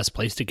always, the best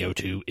place to go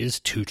to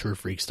is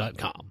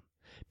twotruefreaks.com.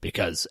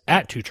 Because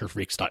at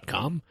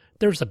twotruefreaks.com,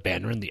 there's a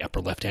banner in the upper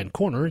left-hand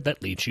corner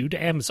that leads you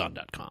to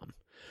amazon.com.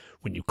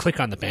 When you click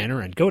on the banner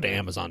and go to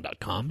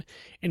amazon.com,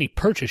 any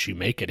purchase you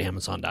make at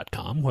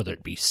amazon.com, whether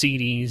it be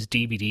CDs,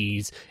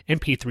 DVDs,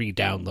 MP3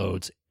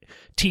 downloads,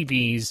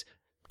 TVs,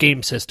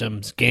 game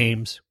systems,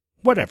 games,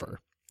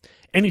 whatever,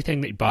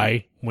 anything that you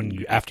buy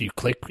after you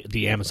click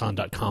the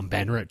Amazon.com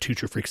banner at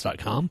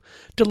twotruefreaks.com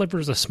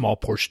delivers a small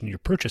portion of your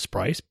purchase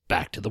price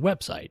back to the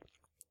website.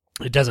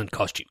 It doesn't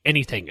cost you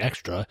anything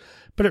extra,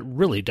 but it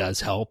really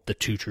does help the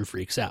Two True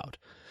Freaks out.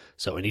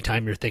 So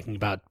anytime you're thinking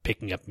about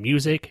picking up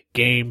music,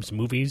 games,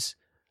 movies,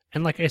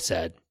 and like I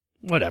said,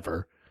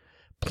 whatever,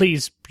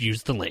 please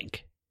use the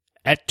link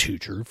at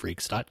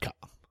twotruefreaks.com.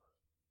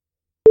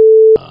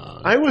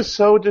 I was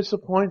so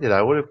disappointed.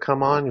 I would have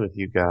come on with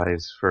you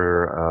guys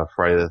for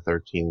Friday the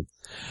 13th,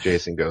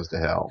 Jason Goes to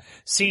Hell.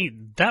 See,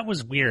 that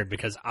was weird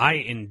because I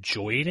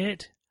enjoyed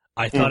it.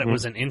 I thought it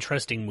was an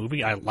interesting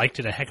movie. I liked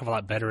it a heck of a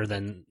lot better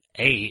than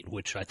 8,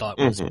 which I thought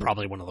was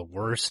probably one of the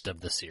worst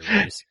of the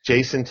series.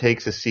 Jason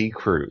Takes a Sea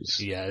Cruise.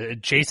 Yeah,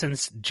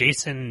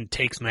 Jason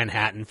takes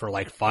Manhattan for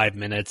like 5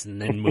 minutes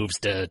and then moves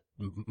to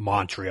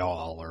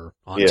Montreal or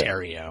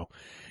Ontario.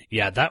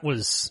 Yeah, that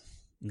was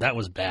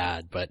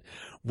bad, but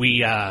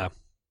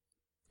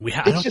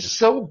it's just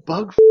so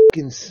bug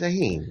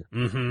insane.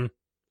 Mm-hmm.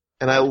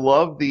 And I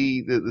love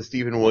the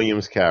Stephen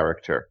Williams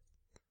character.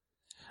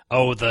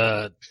 Oh,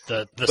 the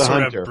sort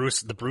hunter.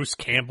 Of Bruce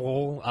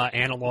Campbell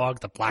analog,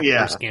 the Black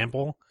Bruce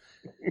Campbell.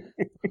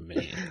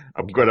 Man.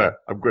 I'm gonna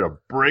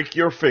break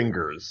your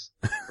fingers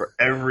for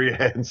every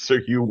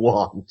answer you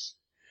want.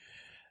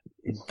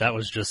 That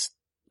was just,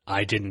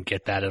 I didn't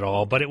get that at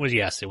all, but it was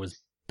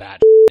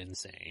bad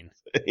insane.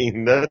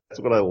 That's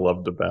what I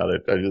loved about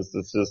it. It just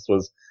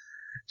was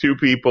two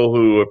people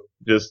who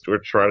just were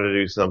trying to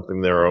do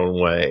something their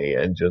own way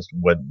and just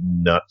went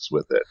nuts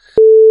with it.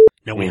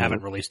 No, we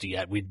haven't released it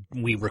yet.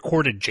 We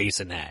recorded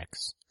Jason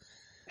X.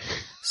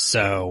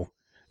 So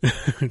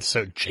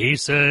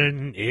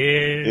Jason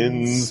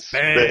in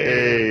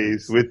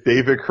space with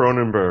David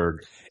Cronenberg.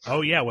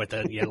 Oh yeah, with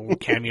a little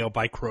cameo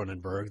by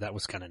Cronenberg. That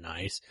was kind of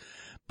nice.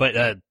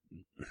 But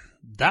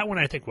that one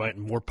I think went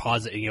more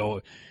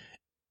positive.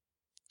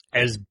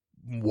 As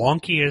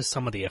wonky as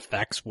some of the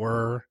effects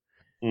were,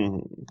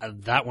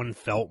 that one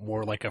felt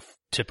more like a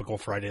typical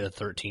Friday the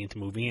 13th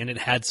movie, and it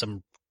had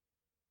some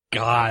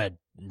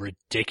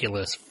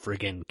ridiculous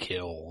friggin'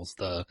 kills.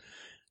 The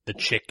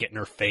chick getting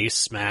her face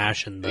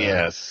smashed and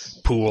the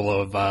pool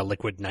of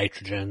liquid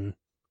nitrogen.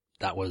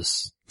 That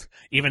was,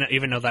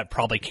 even though that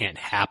probably can't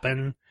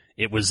happen,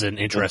 it was an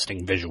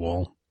interesting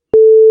visual.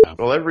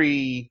 Well,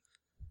 every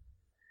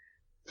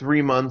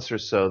 3 months or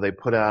so, they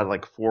put out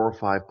like 4 or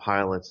 5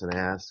 pilots and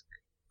ask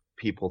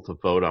people to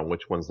vote on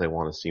which ones they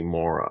want to see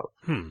more of.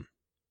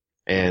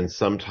 And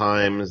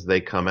sometimes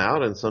they come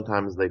out and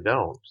sometimes they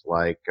don't.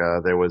 Like,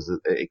 there was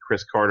a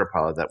Chris Carter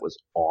pilot that was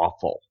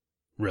awful.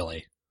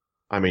 Really?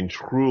 I mean,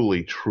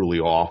 truly, truly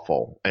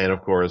awful. And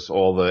of course,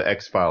 all the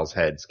X-Files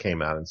heads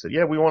came out and said,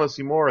 yeah, we want to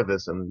see more of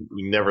this, and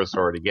we never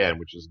saw it again,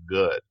 which is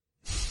good.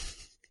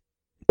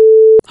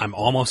 I'm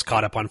almost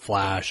caught up on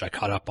Flash. I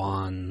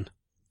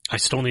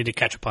still need to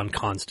catch up on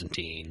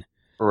Constantine.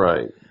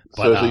 Right.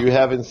 But, so you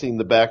haven't seen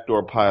the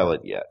Backdoor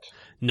pilot yet?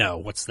 No,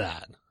 what's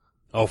that?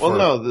 Oh, well,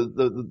 no,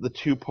 the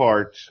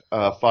 2-part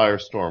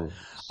Firestorm story.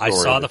 I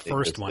saw the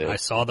first one. I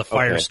saw the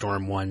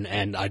Firestorm one,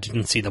 and I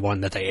didn't see the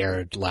one that they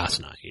aired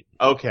last night.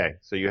 Okay,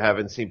 so you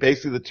haven't seen.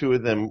 Basically, the two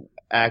of them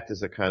act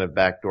as a kind of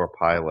backdoor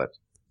pilot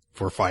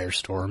for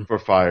Firestorm. For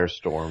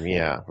Firestorm,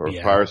 yeah,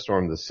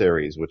 Firestorm the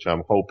series, which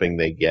I'm hoping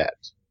they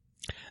get.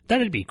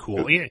 That'd be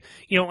cool.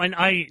 And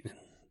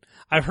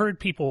I've heard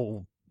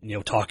people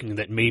talking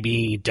that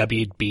maybe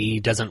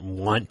WB doesn't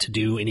want to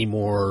do any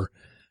more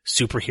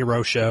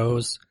superhero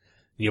shows.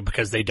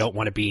 Because they don't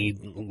want to be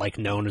like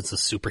known as a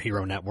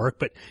superhero network,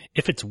 but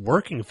if it's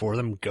working for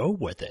them, go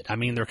with it. I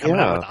mean, they're coming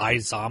out with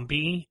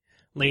iZombie.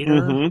 later.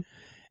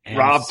 Mm-hmm.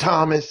 Rob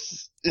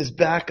Thomas is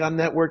back on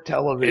network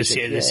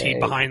television. Is he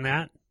behind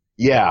that?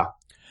 Yeah.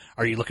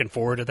 Are you looking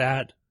forward to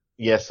that?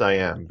 Yes, I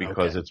am,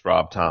 because it's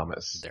Rob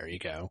Thomas. There you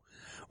go.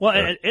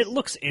 Well, it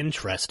looks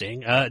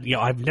interesting.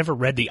 I've never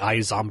read the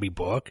iZombie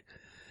book,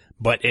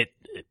 but it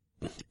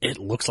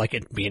looks like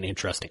it'd be an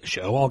interesting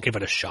show. I'll give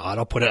it a shot.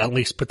 I'll at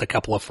least put the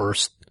couple of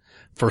first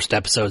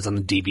episodes on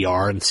the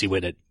DVR and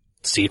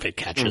see if it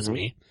catches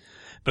me.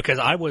 Because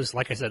I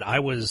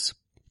was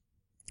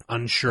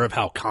unsure of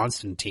how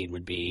Constantine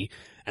would be,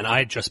 and I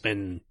had just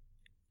been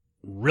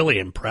really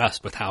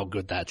impressed with how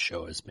good that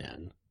show has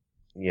been.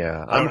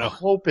 Yeah, I'm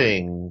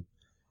hoping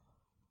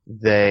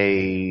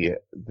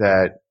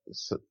that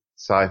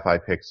Sci-Fi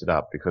picks it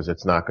up, because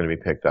it's not going to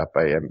be picked up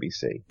by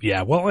NBC.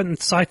 Yeah, well, and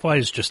Sci-Fi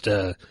is just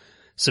a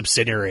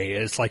subsidiary.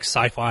 It's like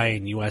Sci-Fi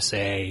and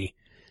USA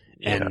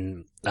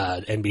and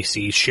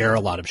NBC share a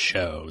lot of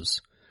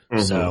shows.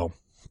 So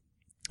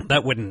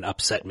that wouldn't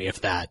upset me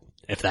if that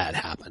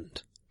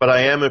happened. But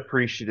I am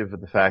appreciative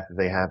of the fact that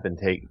they have been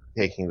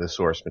taking the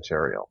source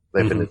material.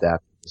 They've been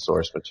adapting the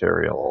source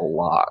material a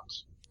lot.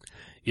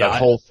 Yeah, that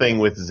whole thing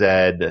with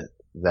Zed,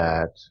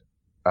 that's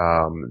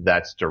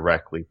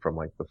directly from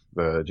like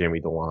the Jimmy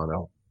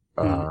Delano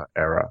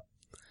era.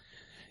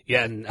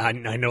 Yeah, and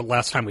I know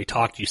last time we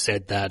talked, you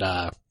said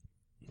that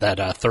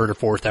third or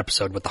fourth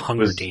episode with the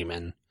Hunger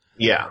Demon,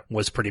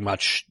 was pretty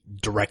much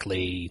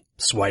directly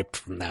swiped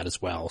from that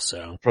as well.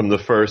 So from the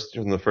first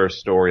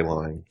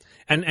storyline,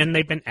 and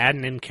they've been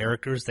adding in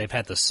characters. They've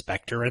had the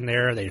Spectre in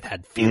there. They've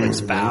had Felix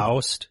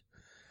Faust.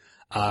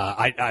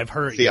 I've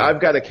heard. See, I've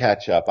got to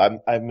catch up.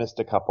 I've missed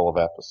a couple of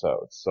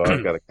episodes, so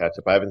I've got to catch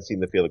up. I haven't seen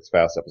the Felix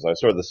Faust episode. I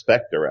saw the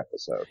Spectre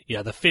episode.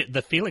 Yeah, the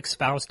Felix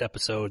Faust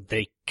episode,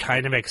 they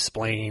kind of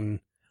explain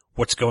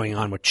what's going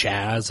on with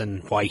Chaz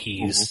and why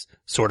he's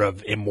sort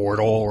of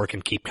immortal or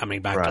can keep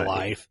coming back to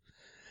life.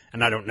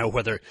 And I don't know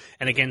whether,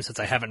 and again, since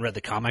I haven't read the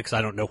comics,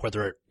 I don't know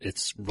whether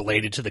it's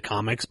related to the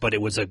comics, but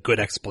it was a good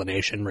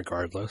explanation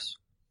regardless.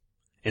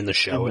 In the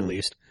show, at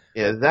least.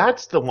 Yeah,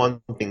 that's the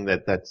one thing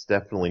that's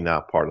definitely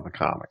not part of the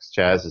comics.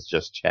 Chaz is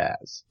just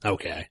Chaz.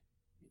 Okay.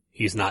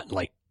 He's not,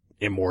 like,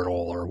 immortal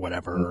or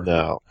whatever.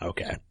 No.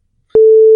 Okay.